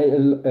 And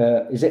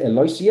is it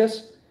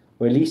Elysius?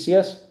 Or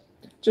Elysius?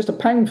 Just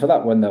 £1 for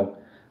that one, though.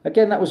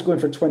 Again, that was going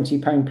for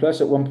 £20 plus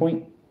at one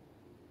point.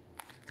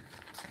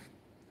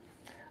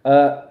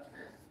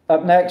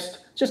 Up next,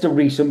 just a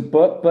recent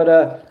book,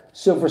 but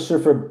Silver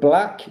Surfer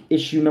Black,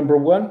 issue number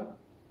 1.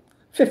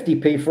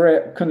 50p for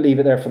it. Couldn't leave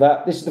it there for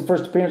that. This is the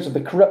first appearance of the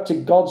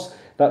corrupted gods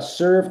that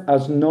serve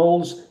as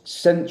Null's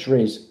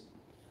sentries.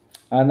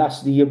 And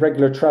that's the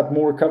regular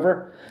Tradmore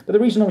cover. But the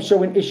reason I'm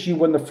showing issue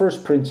 1, the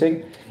first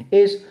printing,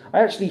 is I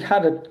actually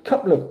had a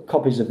couple of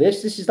copies of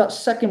this. This is that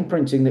second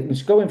printing that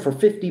is going for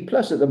 50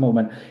 plus at the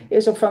moment.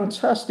 It's a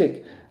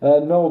fantastic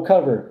Null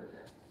cover.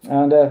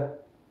 And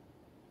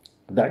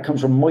that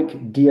comes from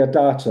Mike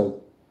Diodato.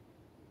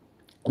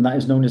 And that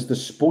is known as the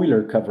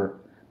spoiler cover.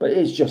 But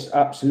it's just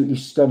absolutely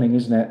stunning,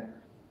 isn't it?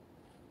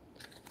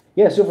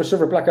 Yeah, Silver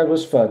Surfer Black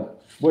was fun.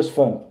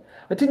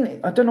 I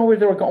don't know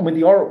whether I got on with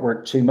the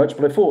artwork too much,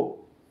 but I thought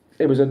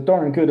it was a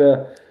darn good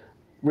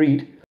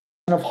read.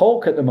 Of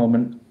Hulk at the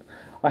moment.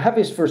 I have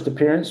his first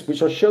appearance,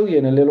 which I'll show you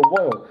in a little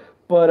while.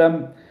 But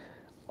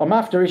I'm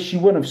after issue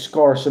 1 of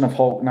Scar, Son of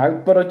Hulk now.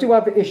 But I do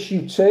have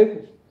issue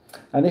 2.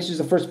 And this is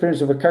the first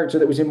appearance of a character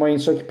that was in my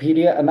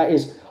encyclopedia. And that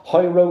is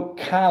Hyro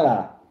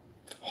Kala.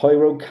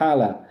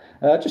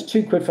 Just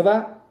 £2 for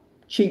that.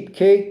 Cheap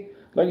key.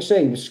 Like I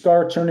say, with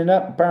Scar turning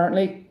up,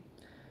 apparently.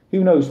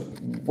 Who knows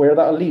where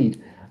that'll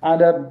lead.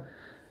 And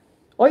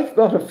I've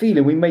got a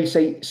feeling we may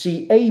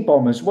see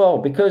A-Bomb as well,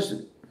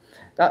 because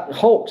that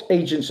Hulk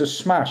Agents of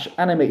Smash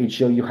animated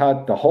show, you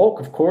had the Hulk,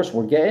 of course,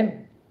 we're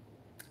getting.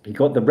 You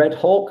got the Red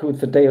Hulk with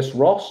the Deus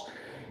Ross.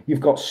 You've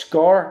got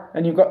Scar,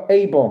 and you've got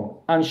A-Bomb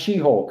and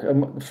She-Hulk.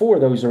 And 4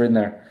 of those are in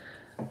there.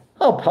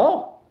 Oh,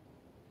 pal.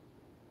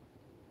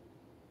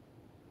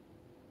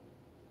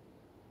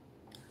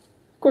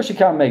 Of course you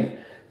can, mate.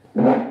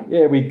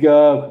 Here we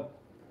go.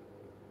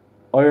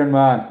 Iron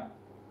Man.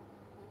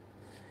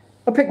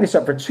 I picked this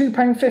up for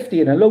 £2.50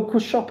 in a local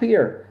shop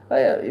here.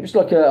 It was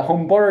like a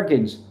Home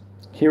Bargains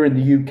here in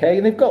the UK.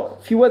 And they've got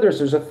a few others.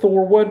 There's a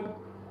Thor one,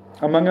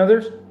 among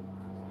others.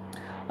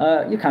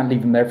 You can't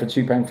leave them there for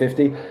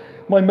 £2.50.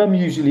 My mum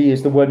usually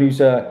is the one who's...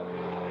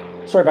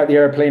 sorry about the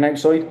airplane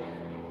outside.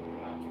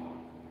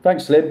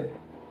 Thanks, Slim.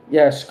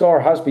 Yeah, Scar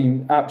has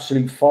been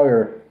absolute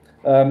fire.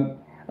 And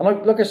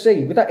like I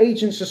say, with that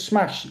Agents of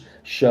Smash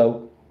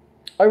show,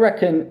 I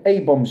reckon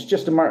A-Bomb's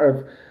just a matter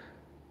of...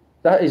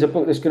 That is a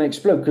book that's going to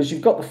explode, because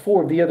you've got the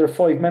 4 of the other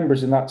 5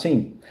 members in that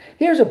team.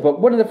 Here's a book,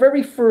 one of the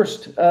very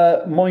first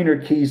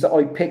minor keys that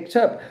I picked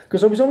up,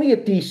 because I was only a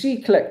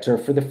DC collector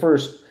for the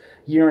first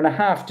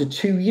 1.5 to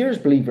 2 years,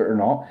 believe it or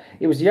not.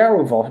 It was the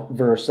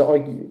Arrowverse that I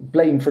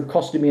blamed for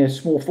costing me a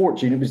small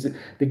fortune. It was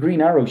the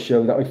Green Arrow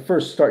show that I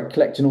first started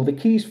collecting all the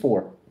keys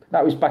for.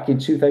 That was back in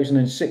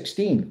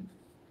 2016.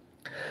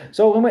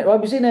 So I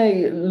was in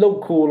a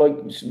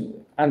local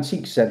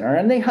antique centre,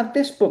 and they had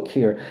this book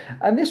here,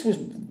 and this was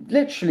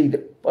literally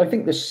I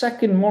think the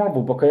second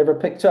Marvel book I ever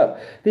picked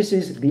up. This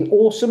is The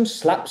Awesome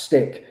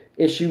Slapstick,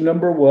 issue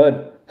number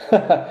 1.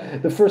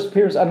 The first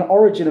appearance and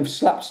origin of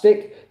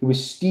Slapstick. It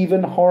was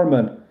Stephen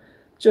Harmon,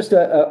 just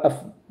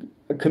a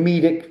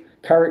comedic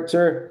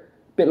character,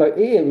 a bit like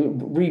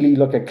really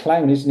like a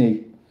clown, isn't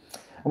he?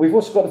 And we've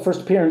also got the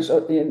first appearance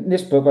in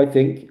this book, I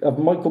think, of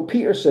Michael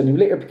Peterson, who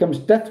later becomes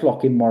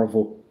Deathlock in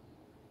Marvel.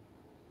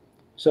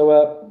 So,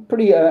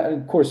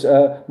 of course,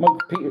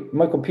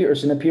 Michael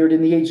Peterson appeared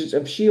in the Agents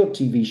of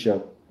S.H.I.E.L.D. TV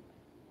show.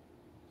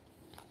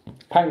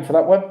 £1 for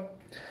that one.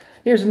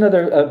 Here's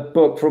another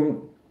book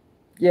from,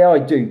 yeah, I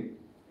do.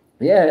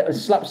 Yeah,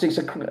 Slapstick's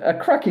a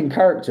cracking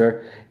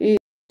character. He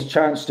has a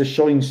chance to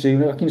shine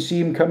soon. I can see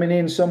him coming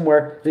in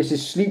somewhere. This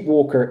is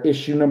Sleepwalker,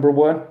 issue number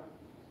 1.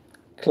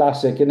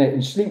 Classic, isn't it?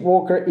 And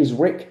Sleepwalker is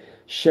Rick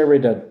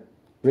Sheridan.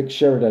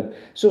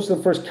 It's also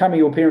the first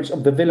cameo appearance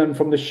of the villain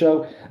from the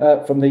show,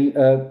 from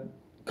the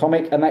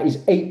comic, and that is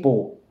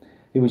 8-Ball.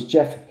 It was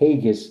Jeff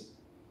Hages.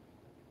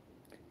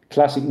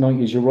 Classic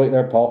 90s, you're right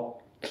there,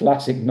 Paul.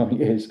 Classic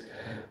 90s.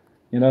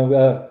 You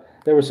know,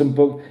 there were some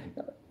books.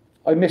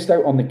 I missed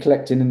out on the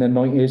collecting in the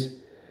 90s.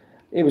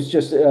 It was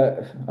just,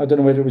 I don't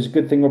know whether it was a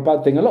good thing or a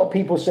bad thing. A lot of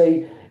people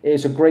say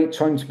it's a great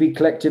time to be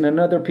collecting, and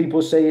other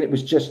people say it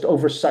was just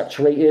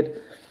oversaturated.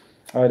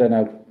 I don't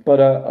know, but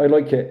I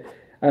like it.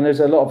 And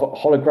there's a lot of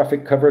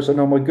holographic covers. I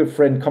know my good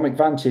friend Comic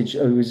Vantage,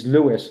 who is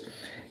Lewis,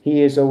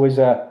 he is always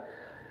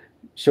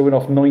showing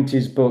off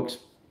 90s books,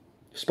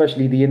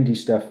 especially the indie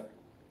stuff.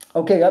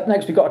 Okay, up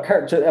next we got a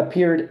character that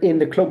appeared in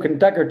the Cloak and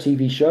Dagger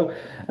TV show,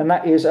 and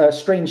that is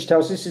Strange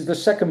Tales. This is the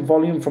second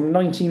volume from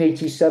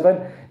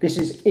 1987. This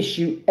is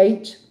issue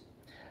 8,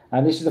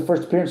 and this is the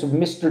first appearance of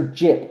Mr.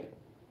 Jip.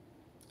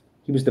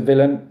 He was the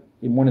villain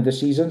in one of the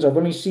seasons. I've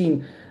only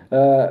seen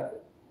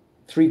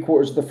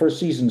 3/4 of the first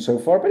season so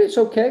far, but it's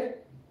okay.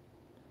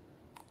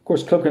 Of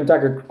course, Cloak and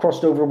Dagger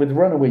crossed over with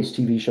Runaways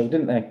TV show,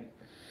 didn't they?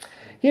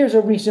 Here's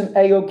a recent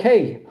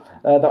AOK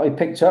that I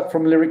picked up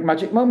from Lyric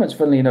Magic Moments,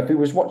 funnily enough, who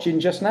was watching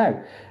just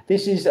now.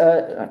 This is,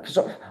 because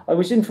I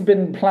was in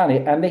Forbidden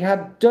Planet, and they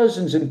had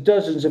dozens and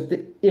dozens of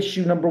the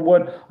issue number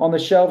 1 on the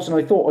shelves, and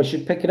I thought I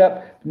should pick it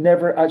up.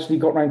 Never actually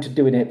got around to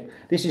doing it.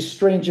 This is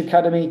Strange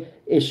Academy,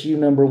 issue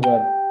number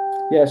 1.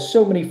 Yeah,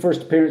 so many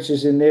first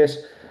appearances in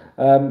this,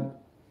 and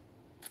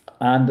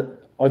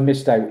I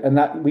missed out. And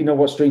that we know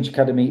what Strange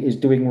Academy is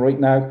doing right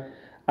now.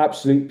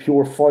 Absolute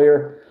pure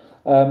fire.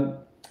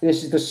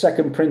 This is the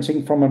second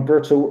printing from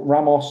Humberto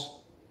Ramos,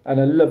 and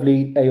a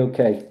lovely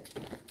AOK.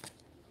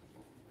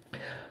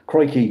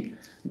 Crikey.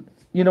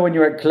 You know, when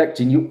you're out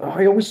collecting,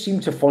 I always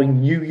seem to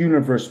find new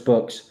universe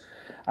books.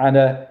 And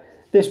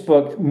this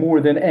book,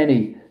 more than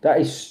any, that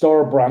is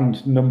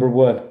Starbrand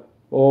 #1.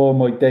 Oh,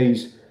 my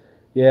days.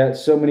 Yeah,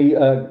 so many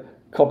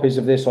copies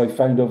of this I've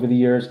found over the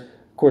years.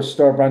 Of course,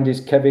 Starbrand is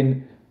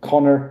Kevin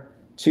Connor,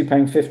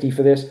 £2.50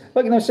 for this.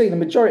 Like I say, the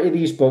majority of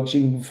these books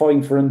you can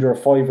find for under a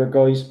fiver,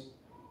 guys.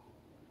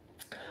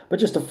 But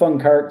just a fun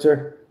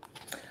character.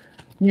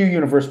 New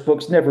universe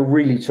books never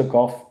really took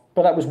off.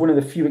 But that was one of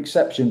the few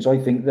exceptions, I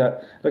think,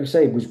 that, like I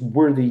say, was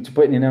worthy to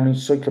put in an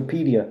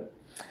encyclopedia.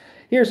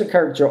 Here's a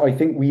character I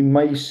think we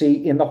may see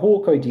in the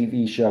Hawkeye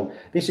TV show.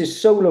 This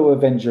is Solo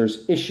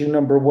Avengers, issue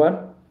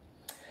 #1.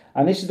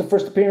 And this is the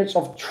first appearance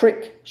of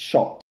Trick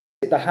Shot,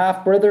 the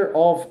half-brother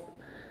of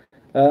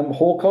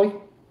Hawkeye.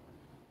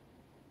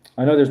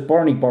 I know there's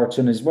Barney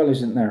Barton as well,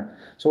 isn't there?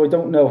 So I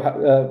don't know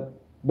how,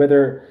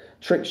 whether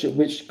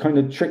which kind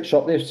of Trick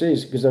Shot this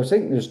is, because I was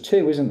thinking there's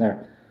two, isn't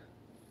there?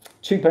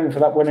 £2 for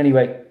that one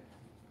anyway.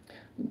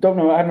 Don't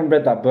know, I haven't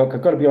read that book,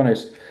 I've got to be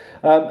honest.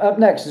 Up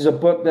next is a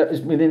book that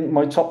is within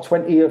my top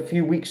 20 a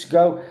few weeks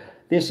ago.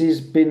 This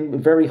has been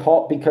very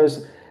hot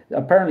because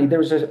apparently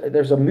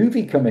there's a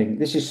movie coming.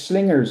 This is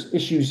Slingers,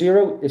 issue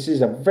 0. This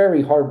is a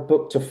very hard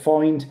book to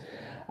find.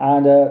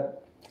 And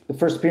the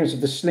first appearance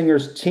of the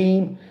Slingers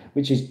team,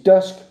 which is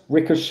Dusk,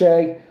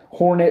 Ricochet,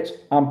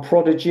 Hornet, and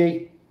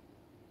Prodigy.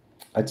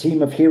 A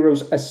team of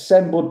heroes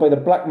assembled by the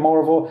Black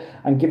Marvel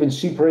and given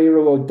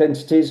superhero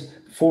identities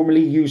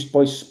formerly used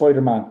by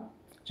Spider-Man.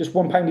 Just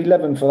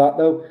 £1.11 for that,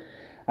 though.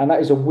 And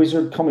that is a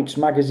Wizard Comics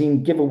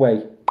magazine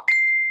giveaway.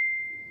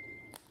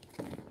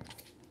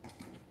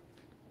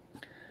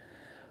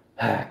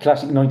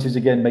 Classic 90s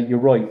again, mate, you're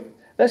right.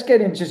 Let's get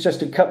into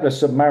just a couple of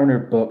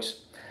Submariner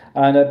books.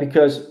 And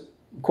because,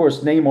 of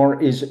course, Namor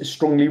is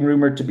strongly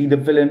rumoured to be the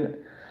villain.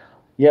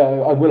 Yeah,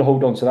 I will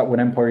hold on to that one,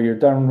 Empire, you're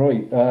damn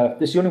right.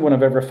 This is the only one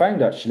I've ever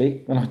found,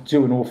 actually. And I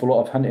do an awful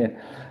lot of hunting.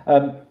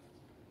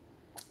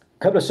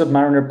 Couple of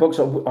Submariner books.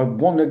 I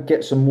want to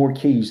get some more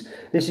keys.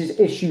 This is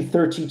issue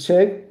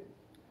 32.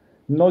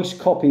 Nice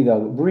copy,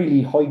 though.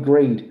 Really high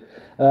grade.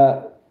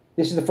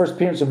 This is the first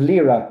appearance of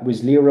Lyra,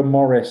 with Lyra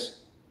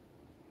Morris.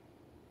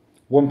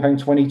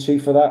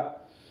 £1.22 for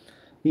that.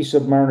 These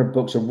Submariner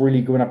books are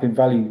really going up in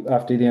value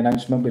after the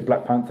announcement with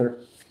Black Panther.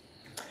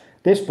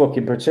 This book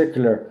in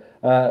particular,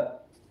 I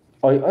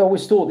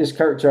always thought this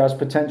character has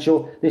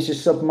potential. This is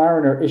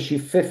Submariner issue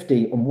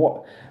 50, and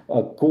what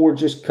a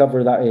gorgeous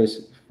cover that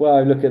is.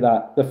 Wow, look at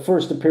that. The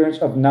first appearance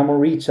of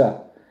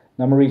Namorita.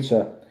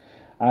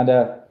 And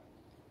I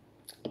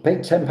paid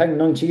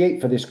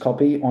 £10.98 for this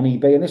copy on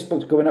eBay, and this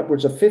book's going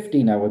upwards of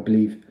 50 now, I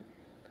believe.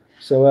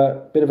 So a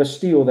bit of a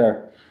steal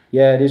there.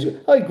 Yeah, it is.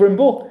 Hi,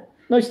 Grimble.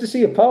 Nice to see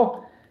you,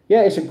 pal.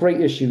 Yeah, it's a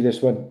great issue,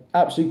 this one.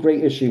 Absolute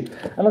great issue.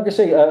 And like I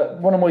say,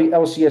 one of my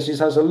LCSs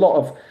has a lot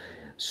of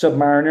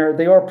Submariner.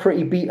 They are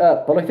pretty beat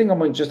up, but I think I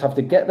might just have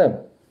to get them.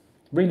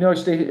 Really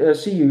nice to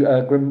see you,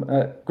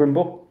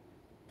 Grimble.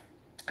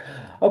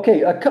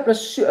 Okay, a couple of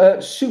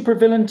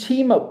supervillain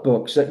team-up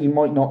books that you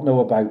might not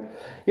know about.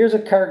 Here's a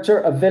character,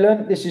 a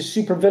villain. This is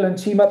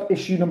Supervillain Team-Up,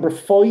 issue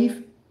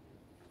 #5.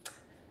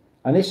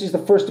 And this is the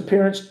first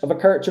appearance of a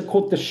character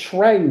called the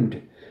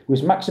Shroud, who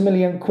is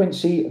Maximilian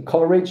Quincy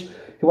Coleridge,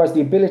 who has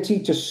the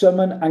ability to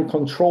summon and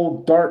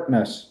control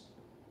darkness.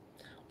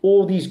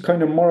 All these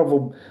kind of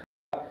Marvel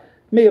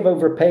may have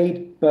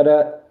overpaid,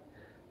 but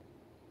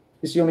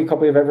it's the only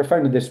copy I've ever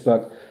found of this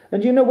book.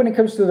 And you know, when it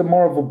comes to the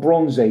Marvel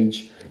Bronze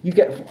Age, you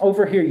get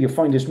over here, you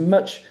find as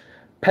much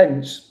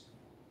Pence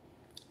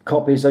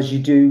copies as you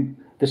do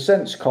the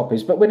Sense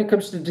copies. But when it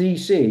comes to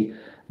DC,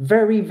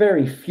 very,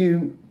 very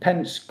few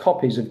Pence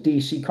copies of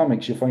DC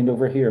Comics you'll find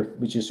over here,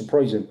 which is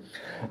surprising.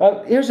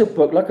 Here's a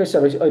book, like I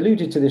said, I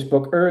alluded to this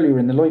book earlier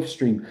in the live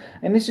stream.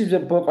 And this is a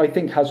book I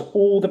think has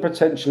all the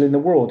potential in the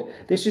world.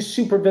 This is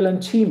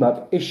Supervillain Team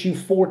Up, issue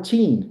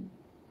 14.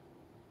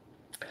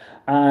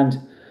 And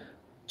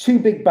two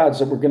big bads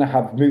that we're going to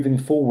have moving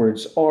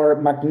forwards are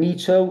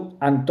Magneto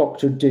and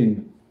Doctor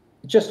Doom.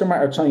 Just a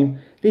matter of time.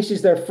 This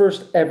is their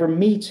first ever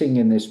meeting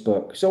in this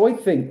book. So I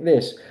think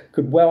this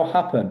could well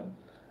happen.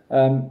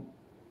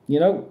 You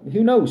know,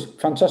 who knows?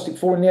 Fantastic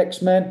Four and the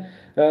X-Men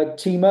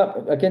team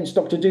up against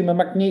Doctor Doom and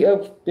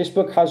Magneto. This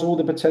book has all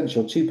the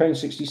potential.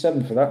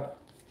 £2.67 for that.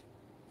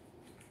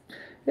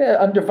 Yeah,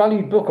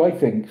 undervalued book, I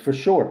think, for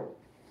sure.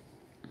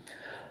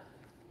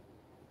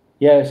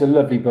 Yeah, it's a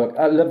lovely book.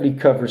 A lovely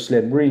cover,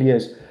 Slim. Really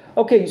is.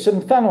 Okay,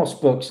 some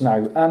Thanos books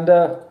now. And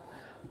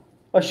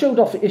I showed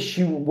off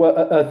issue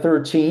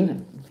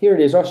 13. Here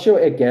it is. I'll show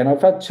it again.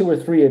 I've had 2 or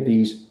 3 of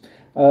these.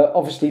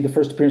 Obviously, the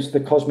first appearance of the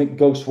Cosmic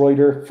Ghost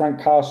Rider,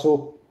 Frank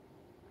Castle,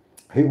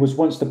 who was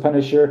once the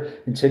Punisher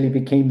until he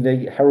became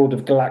the Herald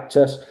of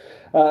Galactus.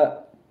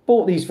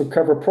 Bought these for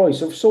cover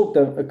price. I've sold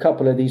a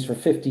couple of these for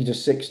 50 to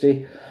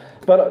 60.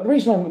 But the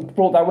reason I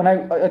brought that one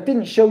out, I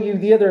didn't show you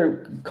the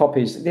other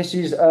copies. This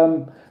is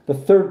the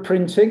third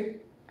printing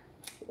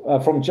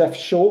from Jeff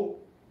Shaw.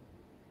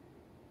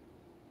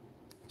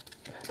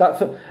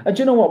 And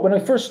do you know what? When I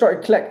first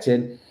started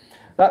collecting,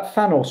 that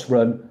Thanos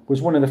run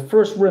was one of the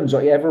first runs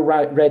I ever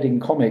read in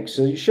comics.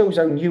 So it shows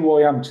how new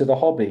I am to the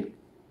hobby.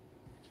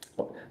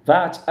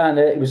 That and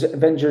it was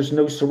Avengers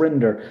No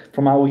Surrender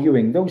from Al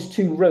Ewing. Those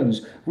two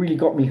runs really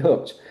got me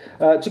hooked.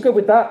 To go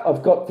with that,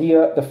 I've got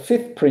the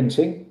fifth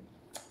printing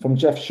from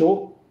Jeff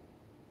Shaw.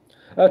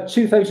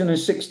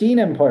 2016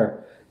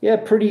 Empire. Yeah,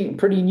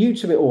 pretty new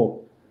to it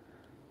all.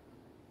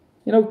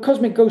 You know,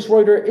 Cosmic Ghost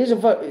Rider is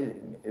a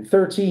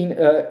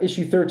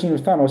issue 13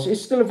 of Thanos.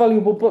 It's still a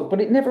valuable book, but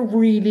it never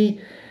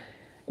really.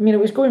 I mean, it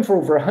was going for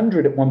over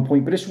 100 at one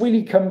point, but it's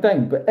really come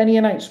down. But any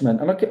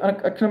announcement, and I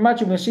can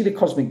imagine we'll see the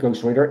Cosmic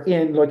Ghost Rider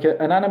in like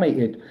an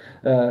animated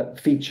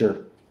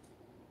feature.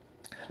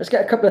 Let's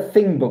get a couple of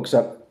Thing books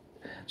up.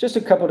 Just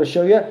a couple to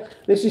show you.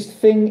 This is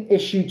Thing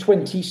issue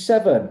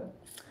 27.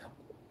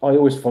 I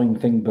always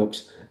find Thing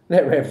books.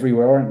 They're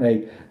everywhere, aren't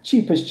they?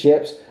 Cheap as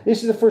chips.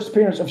 This is the first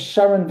appearance of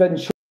Sharon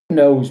Ventura. Who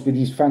knows, with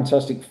these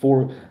Fantastic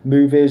Four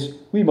movies,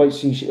 we might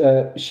see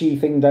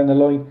She-Thing down the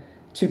line.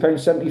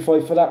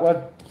 £2.75 for that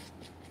one.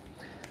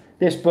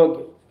 This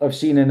book I've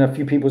seen in a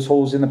few people's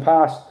hauls in the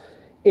past.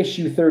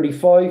 Issue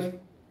 35.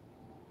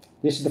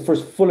 This is the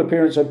first full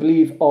appearance, I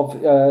believe,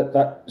 of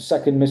that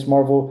second Miss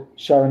Marvel,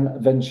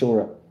 Sharon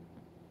Ventura.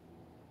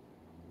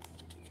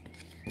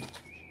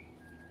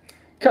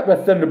 Couple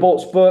of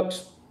Thunderbolts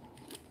books.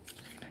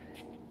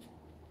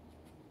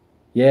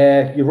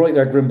 Yeah, you're right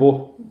there,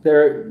 Grimble.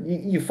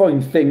 You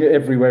find Thing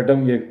everywhere,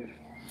 don't you?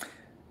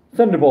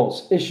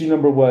 Thunderbolts, issue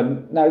number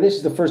 1. Now, this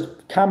is the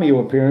first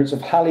cameo appearance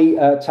of Hallie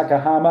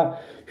Takahama,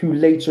 who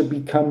later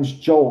becomes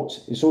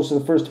Jolt. It's also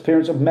the first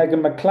appearance of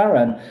Megan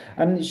McLaren.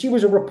 And she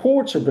was a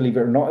reporter, believe it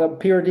or not,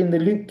 appeared in the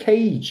Luke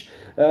Cage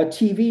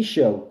TV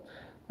show.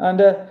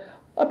 And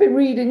I've been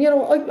reading, you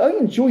know, I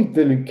enjoyed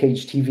the Luke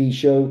Cage TV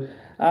show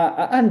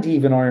and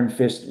even Iron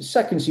Fist.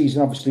 Second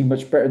season, obviously,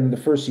 much better than the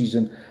first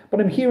season. But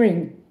I'm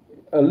hearing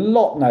a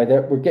lot now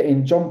that we're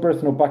getting John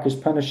Berthnell back as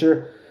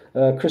Punisher,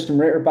 Kristen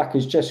Ritter back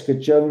as Jessica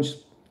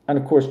Jones, and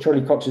of course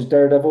Charlie Cox as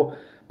Daredevil.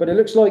 But it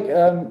looks like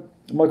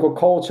Michael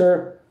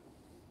Coulter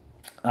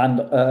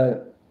and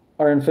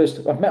Iron Fist.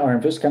 I've met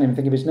Iron Fist, can't even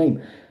think of his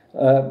name.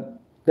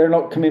 They're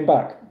not coming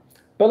back.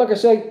 But like I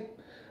say,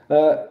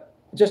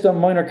 just a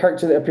minor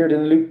character that appeared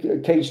in the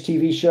Luke Cage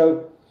TV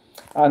show,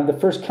 and the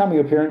first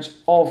cameo appearance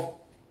of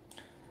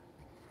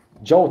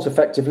Jolt,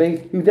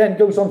 effectively, who then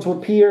goes on to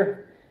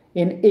appear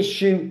in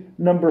issue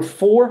number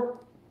 4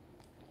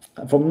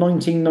 from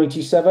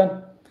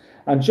 1997.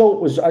 And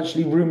Jolt was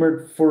actually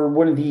rumoured for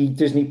one of the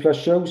Disney Plus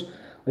shows.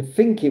 I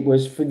think it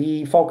was for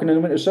the Falcon and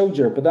the Winter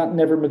Soldier, but that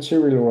never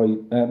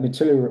materialised.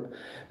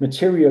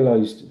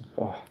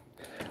 Oh,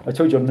 I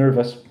told you I'm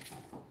nervous.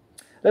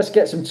 Let's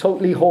get some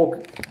Totally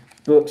Hulk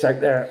books out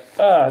there.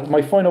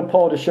 My final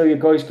pile to show you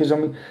guys, because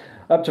I'm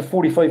up to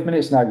 45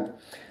 minutes now.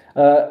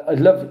 I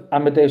love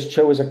Amadeus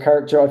Cho as a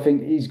character. I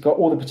think he's got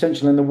all the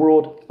potential in the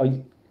world.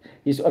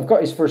 I've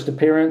got his first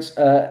appearance.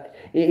 It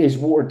is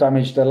water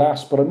damaged,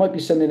 alas, but I might be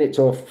sending it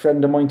to a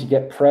friend of mine to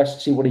get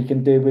pressed, see what he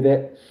can do with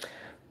it.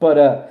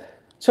 But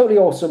Totally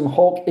Awesome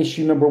Hulk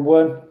issue number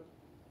 1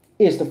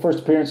 is the first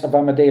appearance of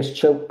Amadeus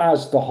Cho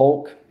as the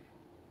Hulk.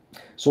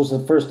 It's also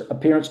the first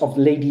appearance of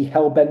Lady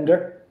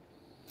Hellbender.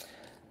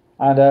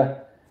 And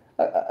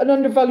an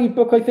undervalued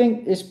book, I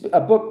think. It's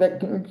a book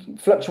that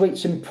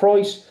fluctuates in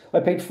price. I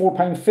paid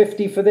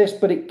 £4.50 for this,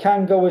 but it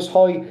can go as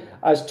high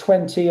as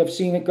 20. I've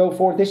seen it go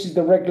for. This is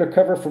the regular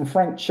cover from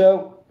Frank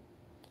Cho.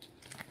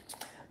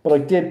 But I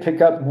did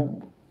pick up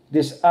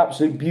this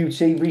absolute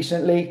beauty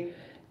recently.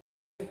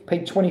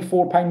 Paid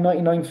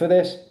 £24.99 for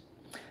this.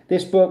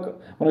 This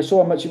book, when I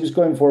saw how much it was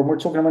going for, and we're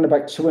talking around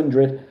about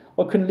 200,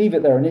 I couldn't leave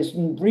it there. And it's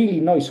really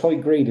nice, high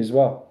grade as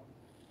well.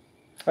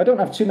 I don't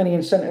have too many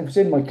incentives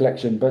in my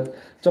collection, but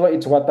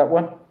delighted to add that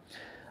one.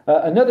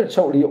 Another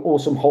Totally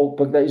Awesome Hulk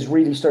book that is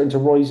really starting to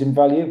rise in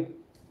value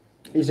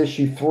is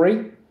issue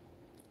 3.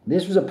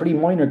 This was a pretty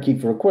minor keep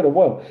for quite a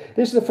while.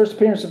 This is the first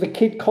appearance of the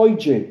Kid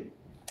Kaiju.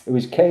 It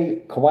was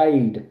K.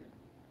 Quaid.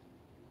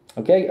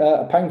 Okay,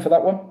 £1 for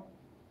that one.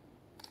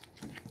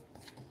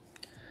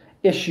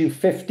 Issue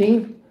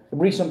 15, a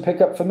recent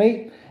pickup for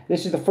me.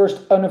 This is the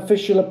first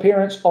unofficial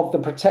appearance of the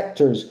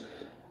Protectors.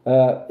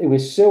 It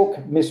was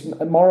Silk, Miss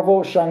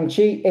Marvel,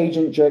 Shang-Chi,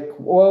 Agent Jack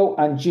Woo,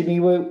 and Jimmy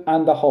Woo,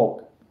 and the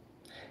Hulk.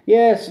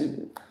 Yes.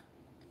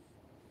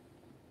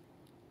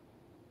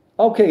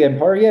 Okay,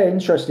 Empire, yeah,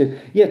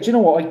 interested. Yeah, do you know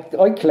what?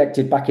 I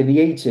collected back in the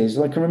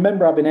 80s. I can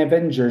remember having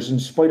Avengers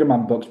and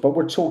Spider-Man books, but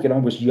we're talking, I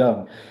was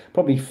young.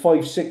 Probably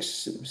 5,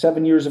 6,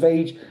 7 years of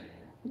age.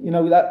 You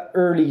know, that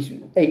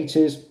early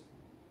 80s.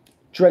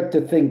 Dread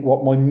to think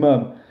what my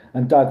mum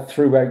and dad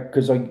threw out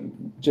because I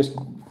just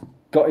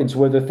got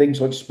into other things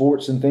like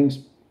sports and things.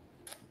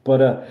 But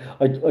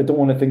I don't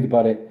want to think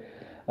about it.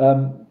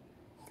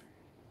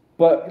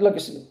 But like I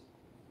said,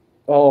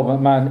 Oh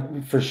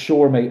man, for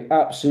sure, mate.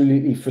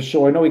 Absolutely, for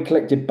sure. I know he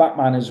collected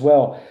Batman as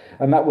well,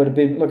 and that would have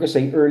been, like I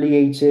say, early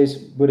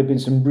 80s. Would have been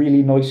some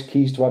really nice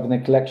keys to have in the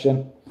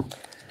collection.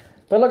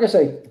 But like I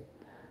say,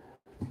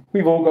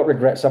 we've all got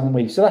regrets, haven't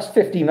we? So that's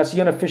 15. That's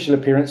the unofficial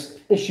appearance.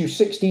 Issue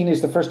 16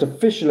 is the first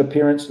official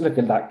appearance. Look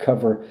at that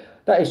cover.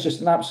 That is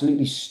just an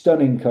absolutely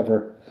stunning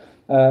cover.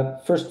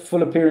 First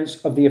full appearance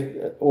of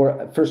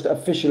first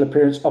official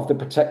appearance of the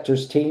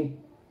Protectors team.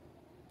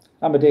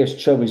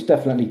 Amadeus Cho is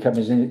definitely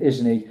coming,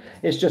 isn't he?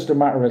 It's just a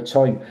matter of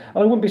time. And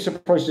I wouldn't be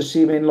surprised to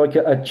see him in like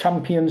a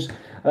Champions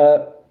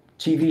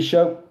TV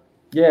show.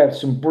 Yeah,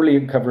 some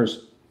brilliant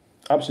covers.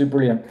 Absolutely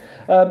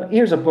brilliant.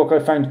 Here's a book I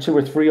found 2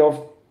 or 3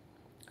 of.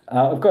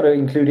 I've got to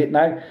include it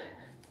now.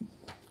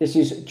 This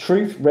is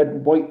Truth,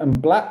 Red, White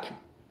and Black.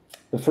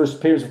 The first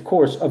appearance, of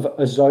course, of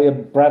Isaiah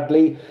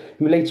Bradley,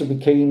 who later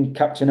became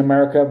Captain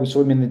America. We saw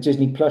him in the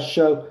Disney Plus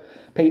show.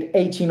 Paid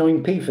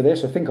 89p for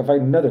this. I think I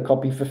found another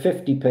copy for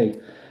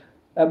 50p.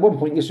 At one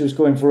point, this was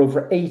going for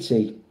over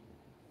 80.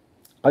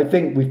 I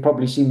think we've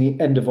probably seen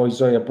the end of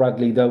Isaiah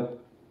Bradley, though.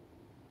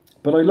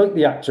 But I like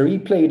the actor. He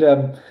played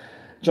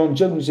John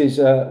Jones's,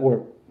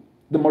 or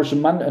the Martian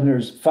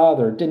Manhunter's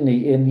father, didn't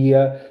he, in the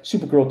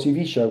Supergirl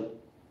TV show.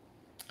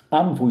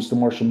 And voiced the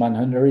Martian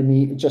Manhunter in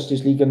the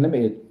Justice League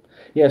Unlimited.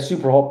 Yeah,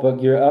 super hot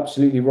book. You're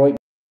absolutely right.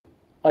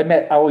 I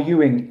met Al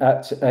Ewing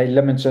at a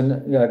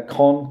Leamington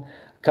con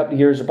a couple of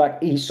years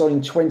back. He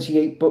signed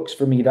 28 books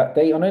for me that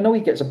day, and I know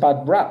he gets a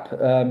bad rap.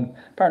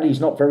 Apparently he's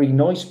not very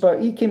nice,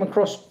 but he came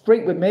across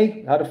great with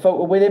me. Had a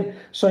photo with him,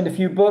 signed a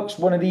few books.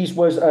 One of these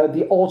was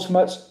the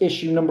Ultimates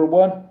issue number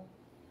 1.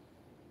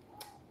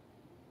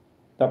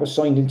 That was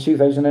signed in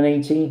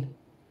 2018.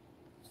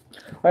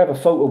 I have a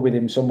photo with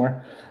him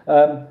somewhere.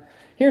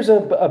 Here's a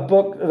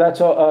book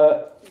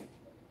that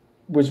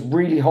was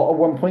really hot at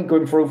one point,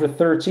 going for over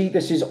 30.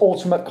 This is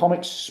Ultimate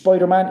Comics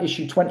Spider-Man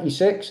issue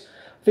 26.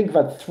 I think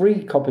I've had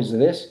 3 copies of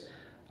this.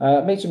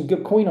 Made some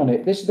good coin on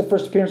it. This is the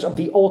first appearance of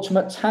the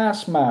Ultimate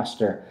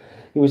Taskmaster.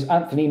 It was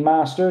Anthony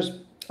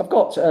Masters. I've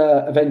got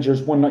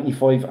Avengers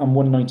 195 and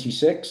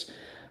 196.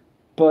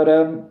 But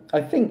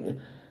I think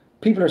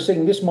people are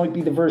saying this might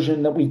be the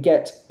version that we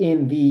get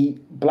in the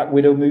Black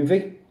Widow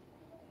movie.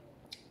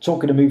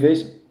 Talking of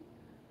movies.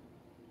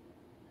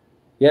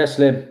 Yeah,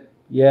 Slim.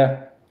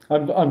 Yeah.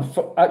 I'm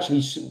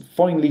actually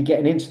finally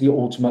getting into the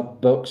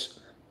Ultimate books.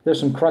 There's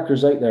some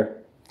crackers out there.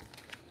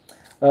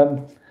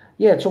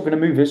 Yeah, talking of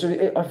movies,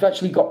 I've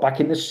actually got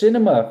back in the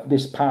cinema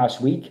this past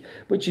week,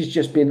 which has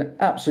just been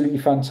absolutely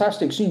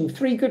fantastic. Seen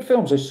 3 good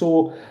films. I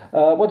saw,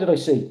 what did I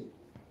see?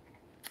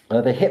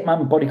 The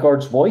Hitman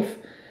Bodyguard's Wife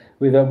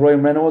with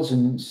Ryan Reynolds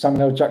and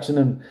Samuel L. Jackson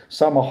and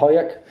Salma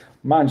Hayek.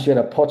 Man, she had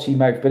a potty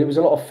mouth, but it was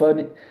a lot of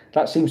fun.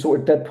 That same sort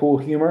of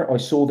Deadpool humour. I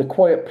saw The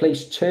Quiet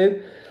Place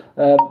 2,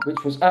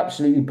 which was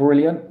absolutely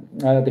brilliant.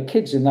 The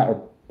kids in that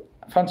are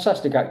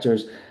fantastic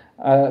actors.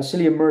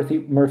 Cillian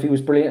Murphy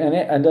was brilliant in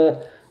it. And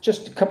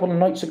just a couple of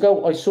nights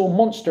ago, I saw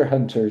Monster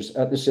Hunters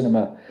at the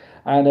cinema.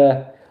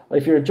 And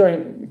if you're a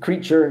giant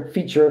creature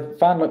feature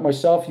fan like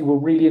myself, you will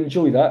really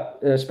enjoy that.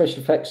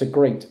 Special effects are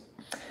great.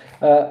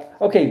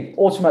 Okay,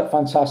 Ultimate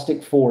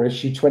Fantastic Four,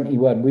 issue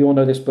 21. We all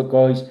know this book,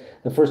 guys.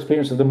 The first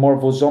appearance of the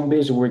Marvel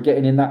Zombies, who we're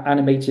getting in that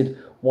animated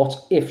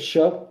What If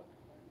show.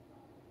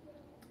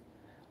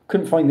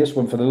 Couldn't find this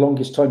one for the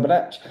longest time, but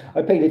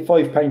I paid it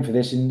 £5 for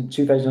this in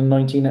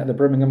 2019 at the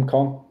Birmingham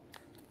Con.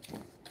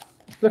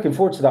 Looking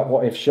forward to that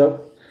What If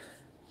show.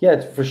 Yeah,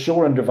 it's for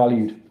sure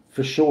undervalued,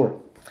 for sure.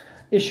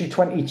 Issue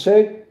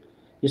 22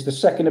 is the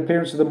second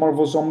appearance of the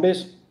Marvel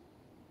Zombies.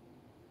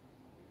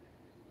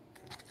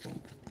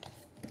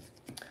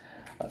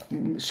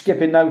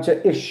 Skipping now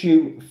to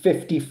issue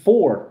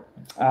 54.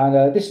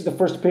 And this is the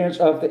first appearance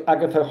of the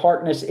Agatha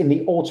Harkness in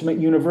the Ultimate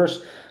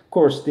Universe. Of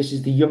course, this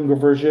is the younger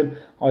version.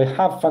 I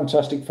have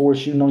Fantastic Four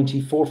issue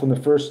 94 from the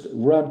first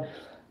run.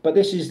 But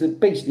this is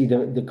basically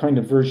the kind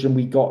of version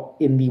we got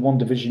in the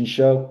WandaVision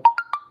show.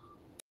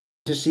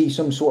 To see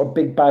some sort of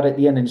big bad at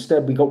the end.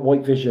 Instead, we got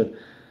White Vision.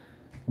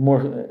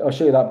 I'll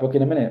show you that book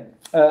in a minute.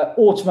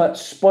 Ultimate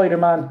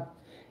Spider-Man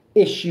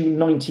issue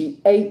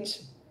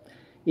 98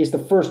 is the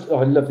first. Oh,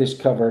 I love this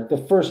cover. The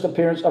first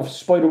appearance of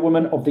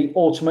Spider-Woman of the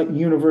Ultimate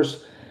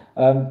Universe.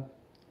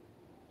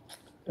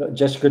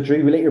 Jessica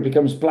Drew, who later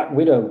becomes Black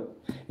Widow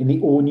in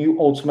the all-new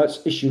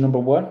Ultimates issue number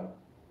 1.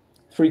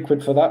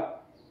 £3 for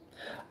that.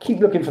 Keep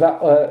looking for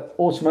that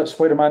Ultimate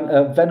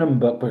Spider-Man Venom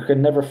book, but I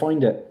can never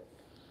find it.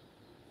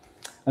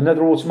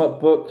 Another Ultimate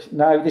book.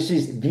 Now, this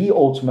is The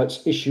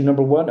Ultimates issue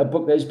number 1, a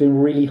book that has been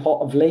really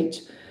hot of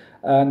late.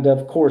 And,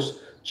 of course,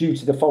 due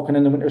to the Falcon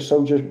and the Winter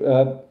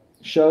Soldier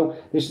show,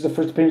 this is the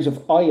first appearance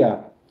of Aya,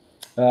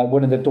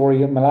 one of the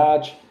Dorian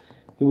Milaje,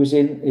 who was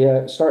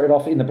started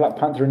off in the Black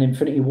Panther and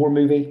Infinity War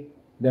movie.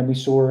 Then we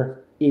saw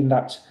her in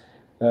that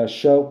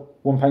show.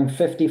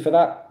 £1.50 for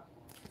that.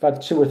 I've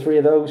had 2 or 3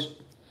 of those.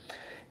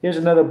 Here's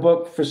another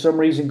book, for some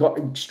reason, got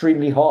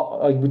extremely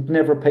hot. I would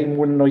never pay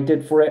more than I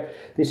did for it.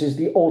 This is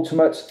The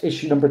Ultimates,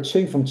 issue number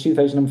 2 from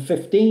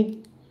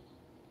 2015.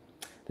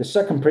 The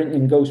second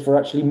printing goes for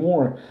actually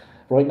more.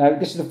 right now.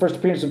 This is the first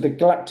appearance of the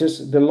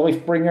Galactus, the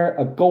Lifebringer,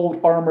 a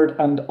gold-armoured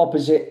and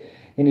opposite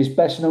in his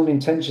best-known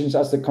intentions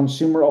as the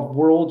consumer of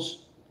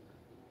worlds.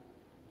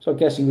 So I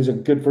guess he was a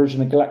good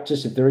version of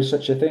Galactus, if there is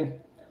such a thing.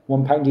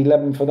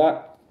 £1.11 for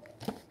that.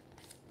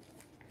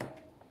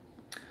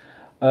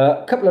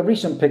 A couple of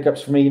recent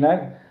pickups for me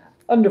now.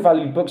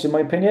 Undervalued books, in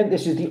my opinion.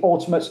 This is the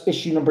Ultimates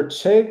issue number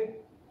 2.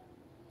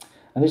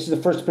 And this is the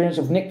first appearance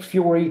of Nick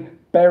Fury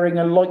bearing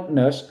a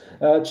likeness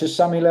to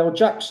Samuel L.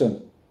 Jackson.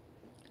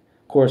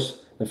 Of course,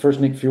 the first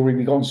Nick Fury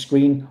we got on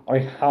screen, I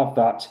have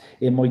that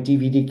in my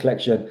DVD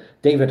collection.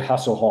 David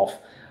Hasselhoff.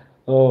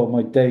 Oh,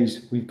 my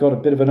days. We've got a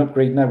bit of an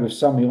upgrade now with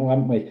Samuel,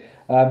 haven't we?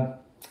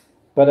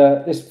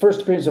 But this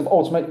first appearance of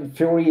Ultimate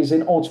Fury is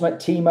in Ultimate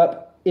Team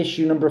Up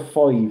issue number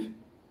 5.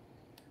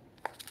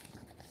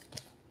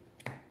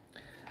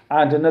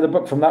 And another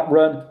book from that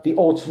run, The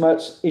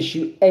Ultimates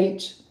issue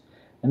 8.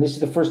 And this is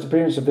the first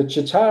appearance of the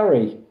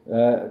Chitauri,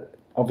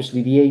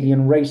 obviously the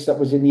alien race that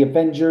was in the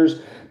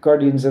Avengers,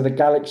 Guardians of the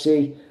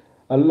Galaxy,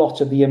 a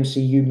lot of the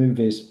MCU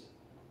movies.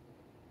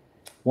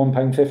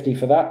 £1.50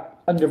 for that,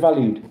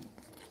 undervalued.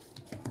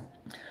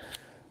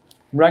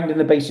 Rounding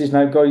the bases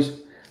now,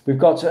 guys. We've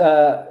got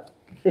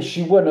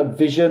issue 1 of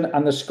Vision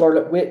and the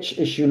Scarlet Witch,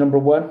 issue number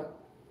 1.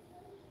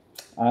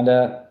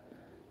 And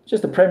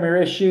just the premiere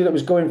issue that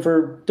was going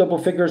for double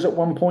figures at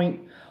one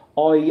point.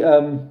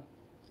 I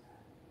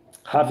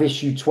have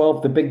issue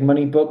 12, the big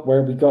money book,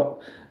 where we got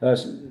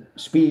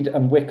Speed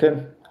and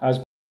Wiccan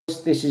as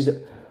this is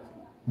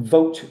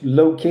Vote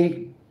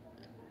Loki,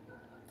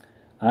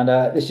 and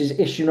this is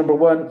issue number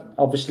 1.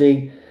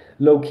 Obviously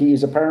Loki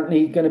is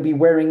apparently going to be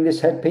wearing this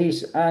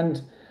headpiece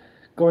and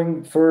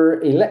going for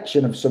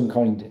election of some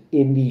kind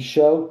in the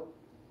show.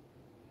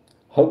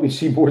 Hope we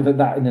see more than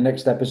that in the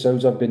next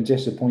episodes. I've been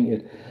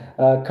disappointed.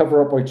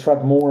 Cover up by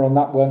Trad Moore on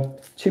that one.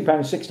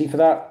 £2.60 for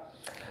that.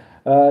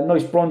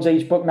 Nice Bronze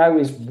Age book now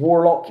is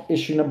Warlock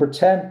issue number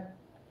 10.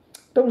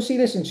 Don't see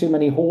this in too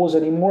many hauls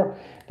anymore.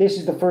 This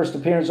is the first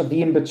appearance of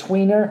the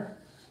In-Betweener.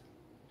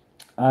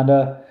 And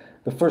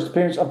the first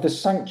appearance of the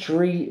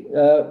Sanctuary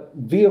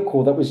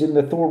vehicle that was in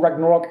the Thor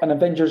Ragnarok and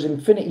Avengers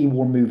Infinity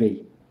War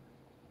movie.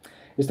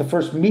 It's the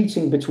first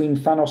meeting between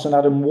Thanos and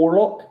Adam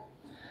Warlock.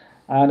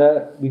 And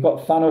we've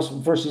got Thanos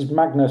versus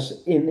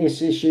Magnus in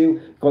this issue.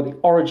 We've got the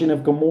origin of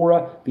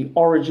Gamora, the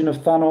origin of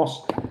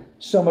Thanos.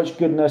 So much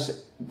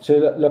goodness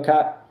to look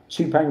at.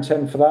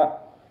 £2.10 for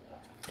that.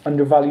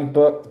 Undervalued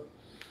book.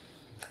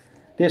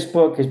 This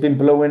book has been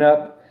blowing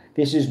up.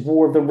 This is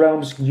War of the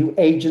Realms, New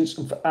Agents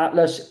of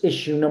Atlas,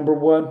 issue number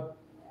 1.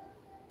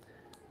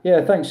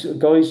 Yeah, thanks,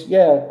 guys.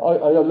 Yeah,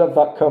 I love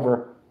that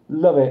cover.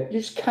 Love it. You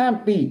just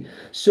can't beat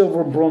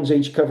Silver and Bronze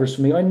Age covers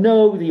for me. I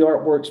know the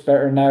artwork's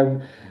better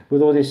now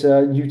with all this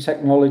new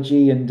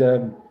technology and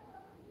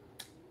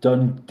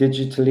done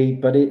digitally,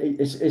 but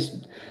it's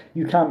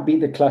you can't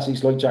beat the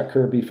classics like Jack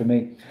Kirby for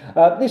me.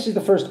 This is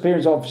the first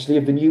appearance, obviously,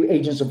 of the new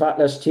Agents of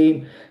Atlas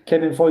team.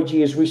 Kevin Feige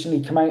has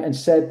recently come out and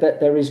said that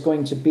there is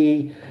going to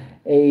be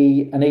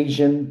an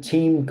Asian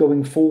team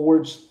going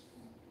forwards.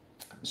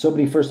 So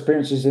many first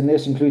appearances in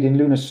this, including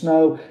Luna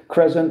Snow,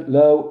 Crescent,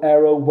 Low,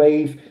 Arrow,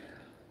 Wave.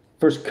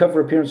 First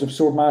cover appearance of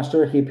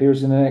Swordmaster. He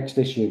appears in the next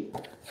issue.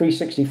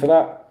 £3.60 for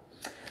that.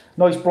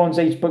 Nice Bronze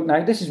Age book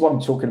now. This is what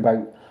I'm talking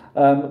about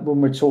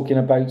when we're talking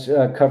about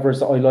covers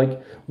that I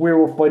like.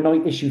 Werewolf by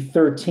Night issue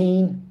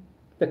 13.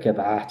 Look at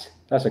that.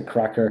 That's a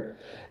cracker.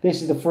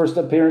 This is the first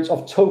appearance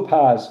of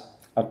Topaz,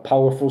 a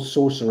powerful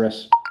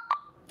sorceress.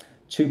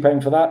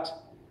 £2 for that.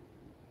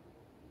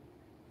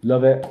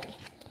 Love it.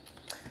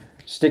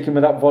 Sticking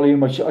with that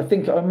volume, I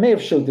think I may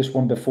have showed this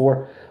one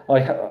before.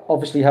 I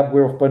obviously have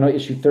Werewolf by Night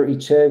issue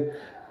 32,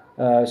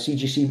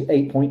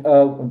 CGC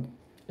 8.0.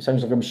 It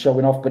sounds like I'm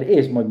showing off, but it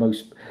is my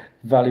most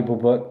valuable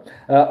book.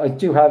 I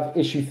do have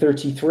issue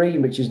 33,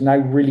 which is now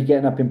really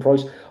getting up in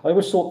price. I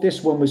always thought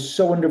this one was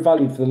so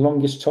undervalued for the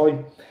longest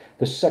time.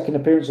 The second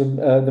appearance of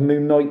the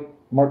Moon Knight,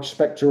 Mark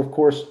Spector, of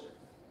course.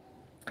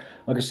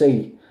 Like I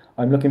say,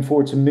 I'm looking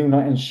forward to Moon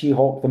Knight and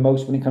She-Hulk the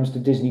most when it comes to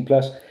Disney+.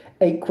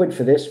 £8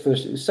 for this, for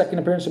the second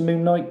appearance of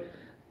Moon Knight.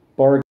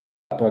 Borrow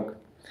that book.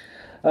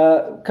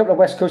 A couple of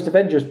West Coast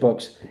Avengers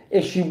books.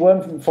 Issue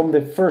 1 from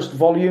the first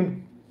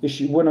volume.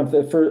 Issue 1 of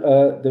the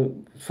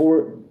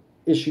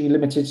 4-issue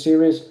limited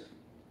series.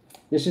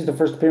 This is the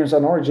first appearance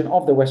and origin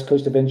of the West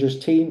Coast Avengers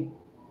team.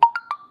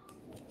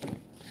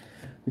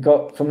 We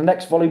got from the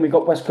next volume, we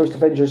got West Coast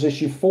Avengers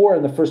issue 4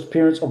 and the first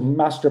appearance of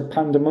Master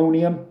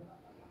Pandemonium,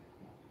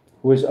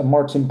 who is a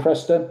Martin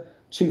Preston.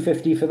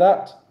 £2.50 for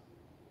that.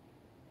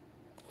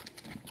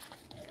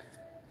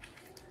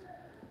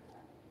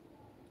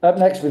 Up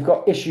next, we've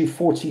got issue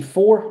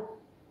 44.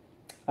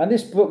 And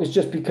this book has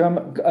just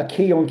become a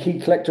Key on Key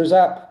Collector's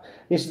app.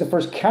 This is the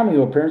first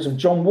cameo appearance of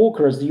John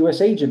Walker as the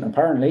US agent,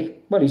 apparently.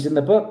 Well, he's in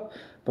the book,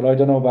 but I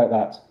don't know about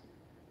that.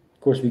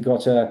 Of course, we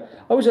got...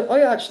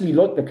 I actually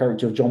like the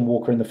character of John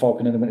Walker in The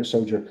Falcon and the Winter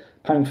Soldier.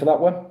 £1 for that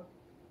one.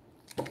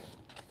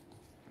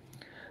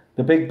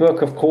 The big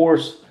book, of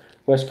course,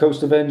 West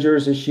Coast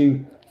Avengers,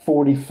 issue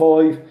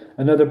 45.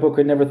 Another book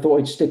I never thought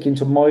I'd stick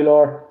into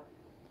Mylar.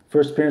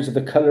 First appearance of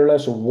the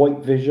colourless or white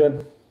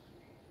Vision.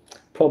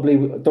 Probably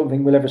don't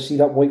think we'll ever see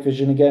that white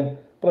Vision again,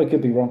 but I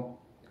could be wrong.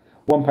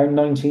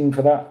 £1.19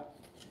 for that.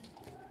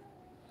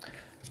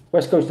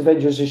 West Coast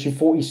Avengers issue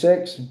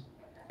 46.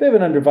 Bit of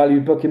an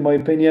undervalued book in my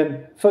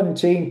opinion. Fun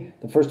team.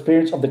 The first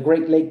appearance of the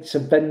Great Lakes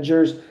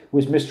Avengers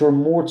was Mr.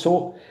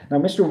 Immortal. Now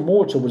Mr.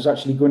 Immortal was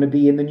actually going to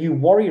be in the new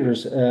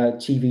Warriors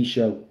TV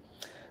show.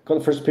 Got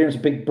the first appearance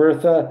of Big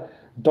Bertha,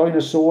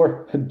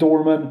 Dinosaur,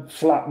 Dorman,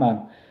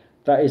 Flatman.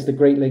 That is the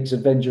Great Lakes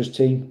Avengers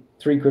team.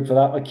 £3 for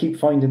that. I keep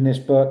finding this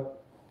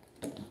book.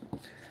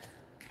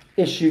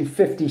 Issue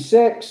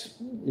 56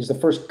 is the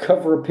first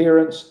cover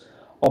appearance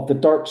of the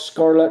Dark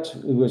Scarlet,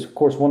 who was, of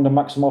course, Wanda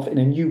Maximoff in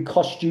a new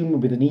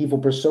costume with an evil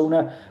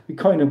persona. We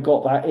kind of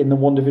got that in the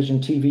WandaVision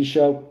TV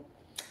show.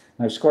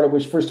 Now, Scarlet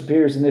Witch first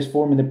appears in this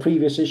form in the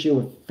previous issue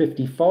of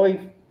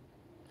 55.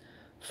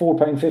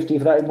 £4.50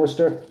 for that in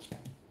Worcester.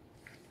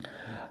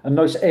 A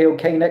nice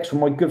AOK next from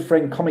my good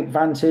friend Comic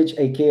Vantage,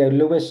 aka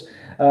Lewis.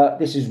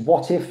 This is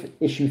What If,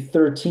 issue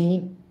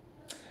 13.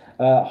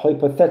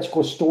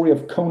 Hypothetical story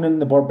of Conan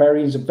the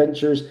Barbarian's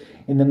adventures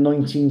in the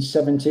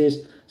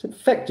 1970s. So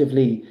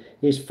effectively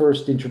his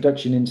first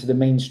introduction into the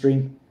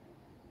mainstream.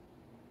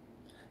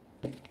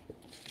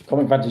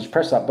 Comic Vantage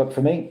pressed that book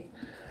for me.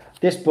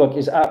 This book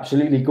is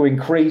absolutely going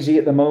crazy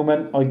at the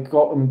moment. I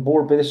got on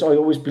board with this. I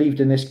always believed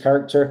in this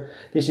character.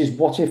 This is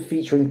What If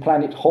featuring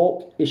Planet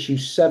Hulk, issue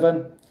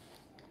 7.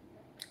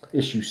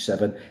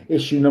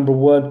 Issue number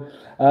 1.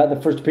 The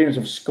first appearance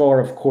of Scar,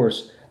 of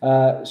course.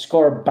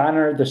 Scar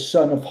Banner, the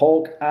son of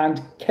Hulk,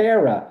 and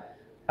Kara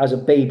as a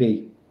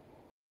baby.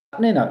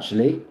 Happening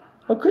actually.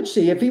 I could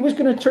see if he was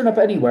going to turn up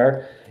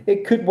anywhere,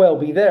 it could well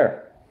be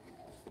there.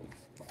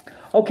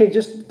 Okay,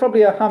 just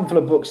probably a handful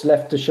of books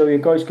left to show you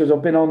guys because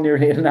I've been on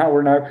nearly an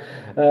hour now.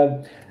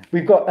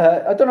 We've got,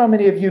 I don't know how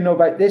many of you know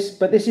about this,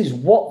 but this is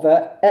What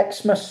the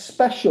Xmas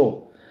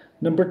Special,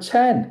 number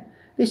 10.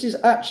 This is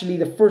actually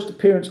the first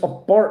appearance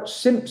of Bart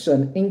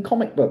Simpson in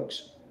comic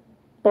books.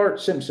 Bart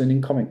Simpson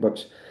in comic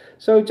books.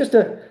 So just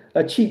a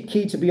cheap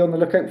key to be on the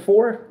lookout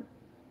for.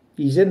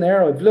 He's in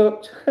there, I've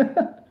looked.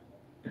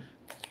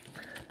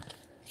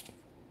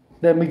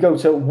 Then we go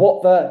to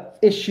What the,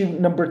 issue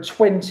number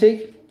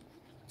 20.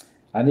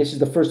 And this is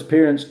the first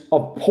appearance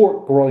of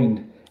Pork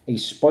Grind, a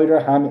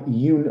Spider-Ham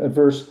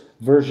universe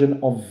version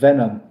of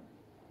Venom.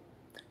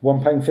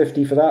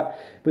 £1.50 for that.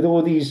 With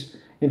all these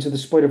Into the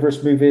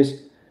Spider-Verse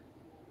movies.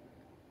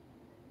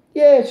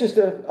 Yeah, it's just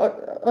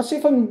I'll see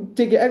if I can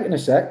dig it out in a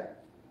sec.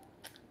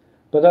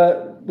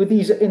 But with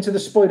these Into the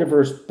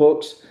Spider-Verse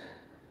books,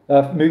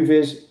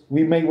 movies,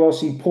 we may well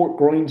see Pork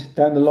Grind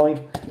down the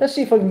line. Let's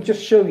see if I can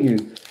just show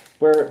you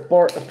where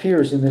Bart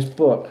appears in this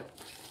book.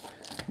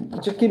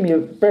 Just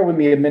bear with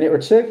me a minute or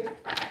two.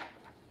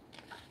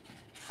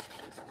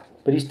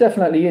 But he's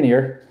definitely in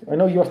here. I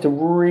know you have to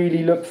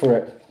really look for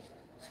it.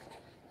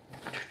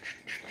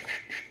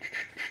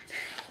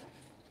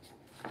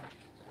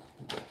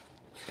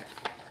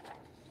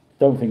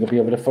 Don't think I'll be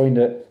able to find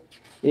it.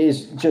 It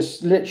is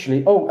just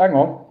literally... Oh, hang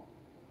on.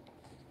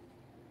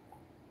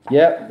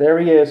 Yeah, there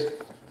he is.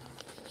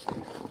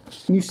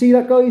 Can you see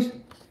that, guys?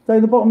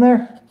 Down the bottom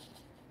there?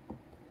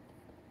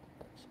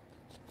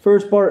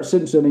 First Bart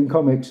Simpson in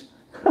comics.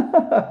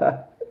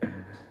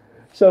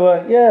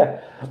 So,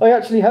 yeah. I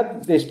actually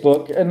had this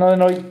book and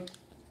then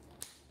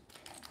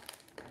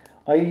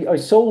I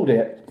sold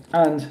it.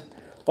 And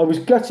I was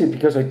gutted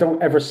because I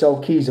don't ever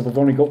sell keys if I've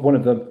only got one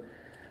of them.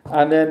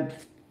 And then...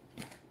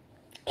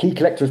 Key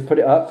Collectors put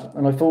it up,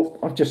 and I thought,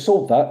 I've just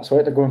sold that, so I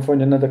had to go and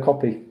find another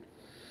copy.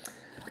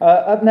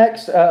 Up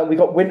next, we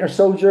got Winter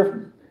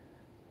Soldier,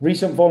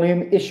 recent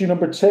volume, issue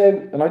number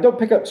 2. And I don't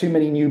pick up too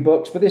many new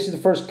books, but this is the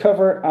first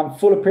cover and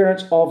full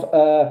appearance of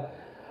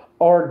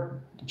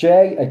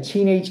RJ, a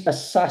teenage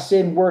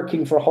assassin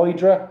working for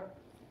Hydra.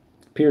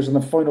 Appears on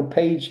the final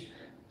page.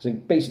 It's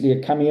basically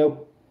a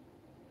cameo.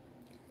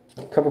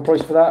 Cover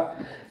price for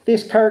that.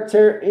 This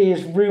character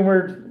is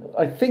rumoured...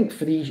 I think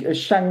for the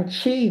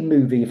Shang-Chi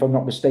movie, if I'm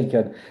not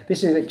mistaken.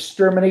 This is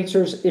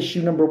Exterminators,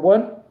 issue number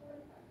 1.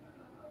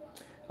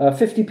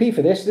 50p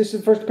for this. This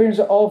is the first appearance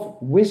of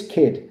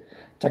WizKid,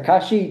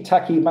 Takashi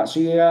Taki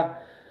Matsuya,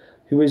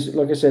 who is,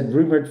 like I said,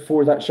 rumoured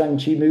for that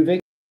Shang-Chi movie.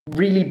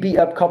 Really beat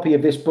up copy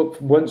of this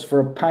book once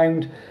for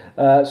 £1.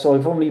 So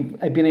I've only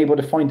been able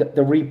to find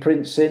the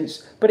reprint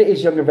since. But it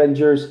is Young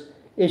Avengers,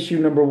 issue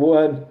number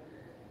 1.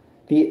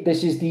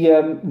 This is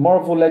the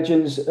Marvel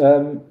Legends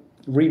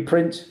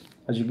reprint.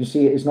 As you can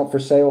see, it is not for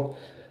sale.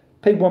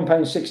 Paid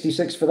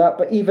 £1.66 for that.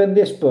 But even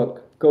this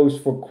book goes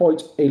for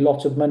quite a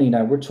lot of money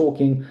now. We're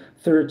talking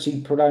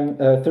 30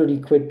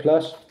 quid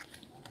plus.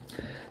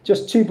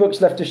 Just 2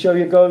 books left to show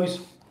you guys.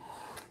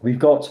 We've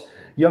got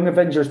Young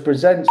Avengers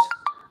Presents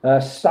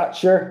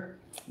Stature.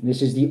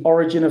 This is the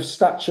origin of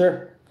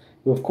Stature,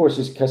 who of course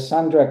is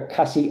Cassandra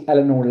Cassie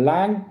Eleanor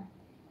Lang,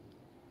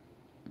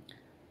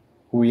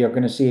 who we are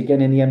going to see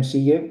again in the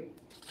MCU.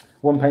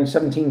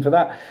 £1.17 for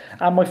that.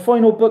 And my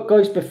final book,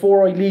 guys,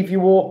 before I leave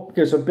you all,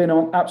 because I've been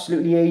on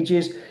absolutely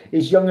ages,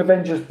 is Young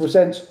Avengers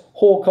Presents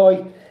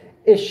Hawkeye,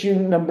 issue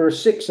number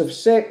 6 of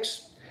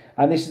 6.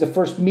 And this is the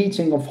first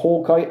meeting of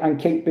Hawkeye and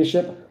Kate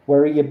Bishop,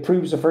 where he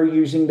approves of her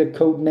using the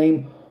code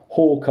name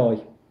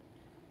Hawkeye.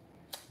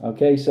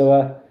 Okay,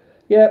 so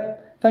yeah,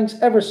 thanks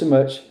ever so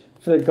much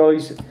for the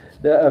guys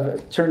that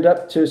have turned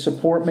up to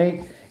support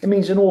me. It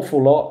means an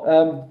awful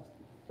lot.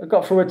 I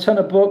got through a ton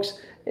of books.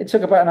 It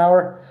took about an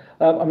hour.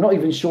 I'm not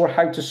even sure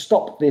how to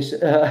stop this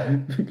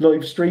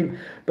live stream.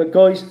 But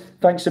guys,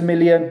 thanks a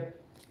million.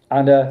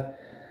 And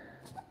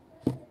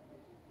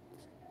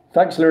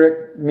thanks,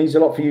 Lyric. It means a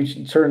lot for you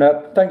to turn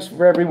up. Thanks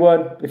for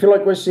everyone. If you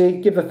like what you see,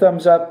 give the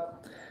thumbs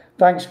up.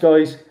 Thanks,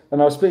 guys.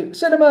 And I'll speak.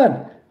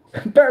 Cinnamon!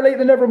 Better late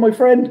than never, my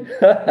friend.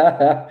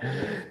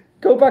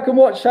 Go back and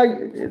watch.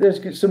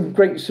 There's some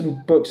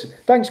books.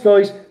 Thanks,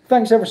 guys.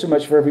 Thanks ever so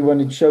much for everyone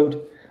who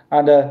showed.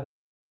 And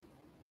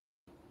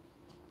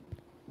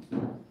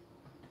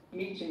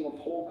meeting of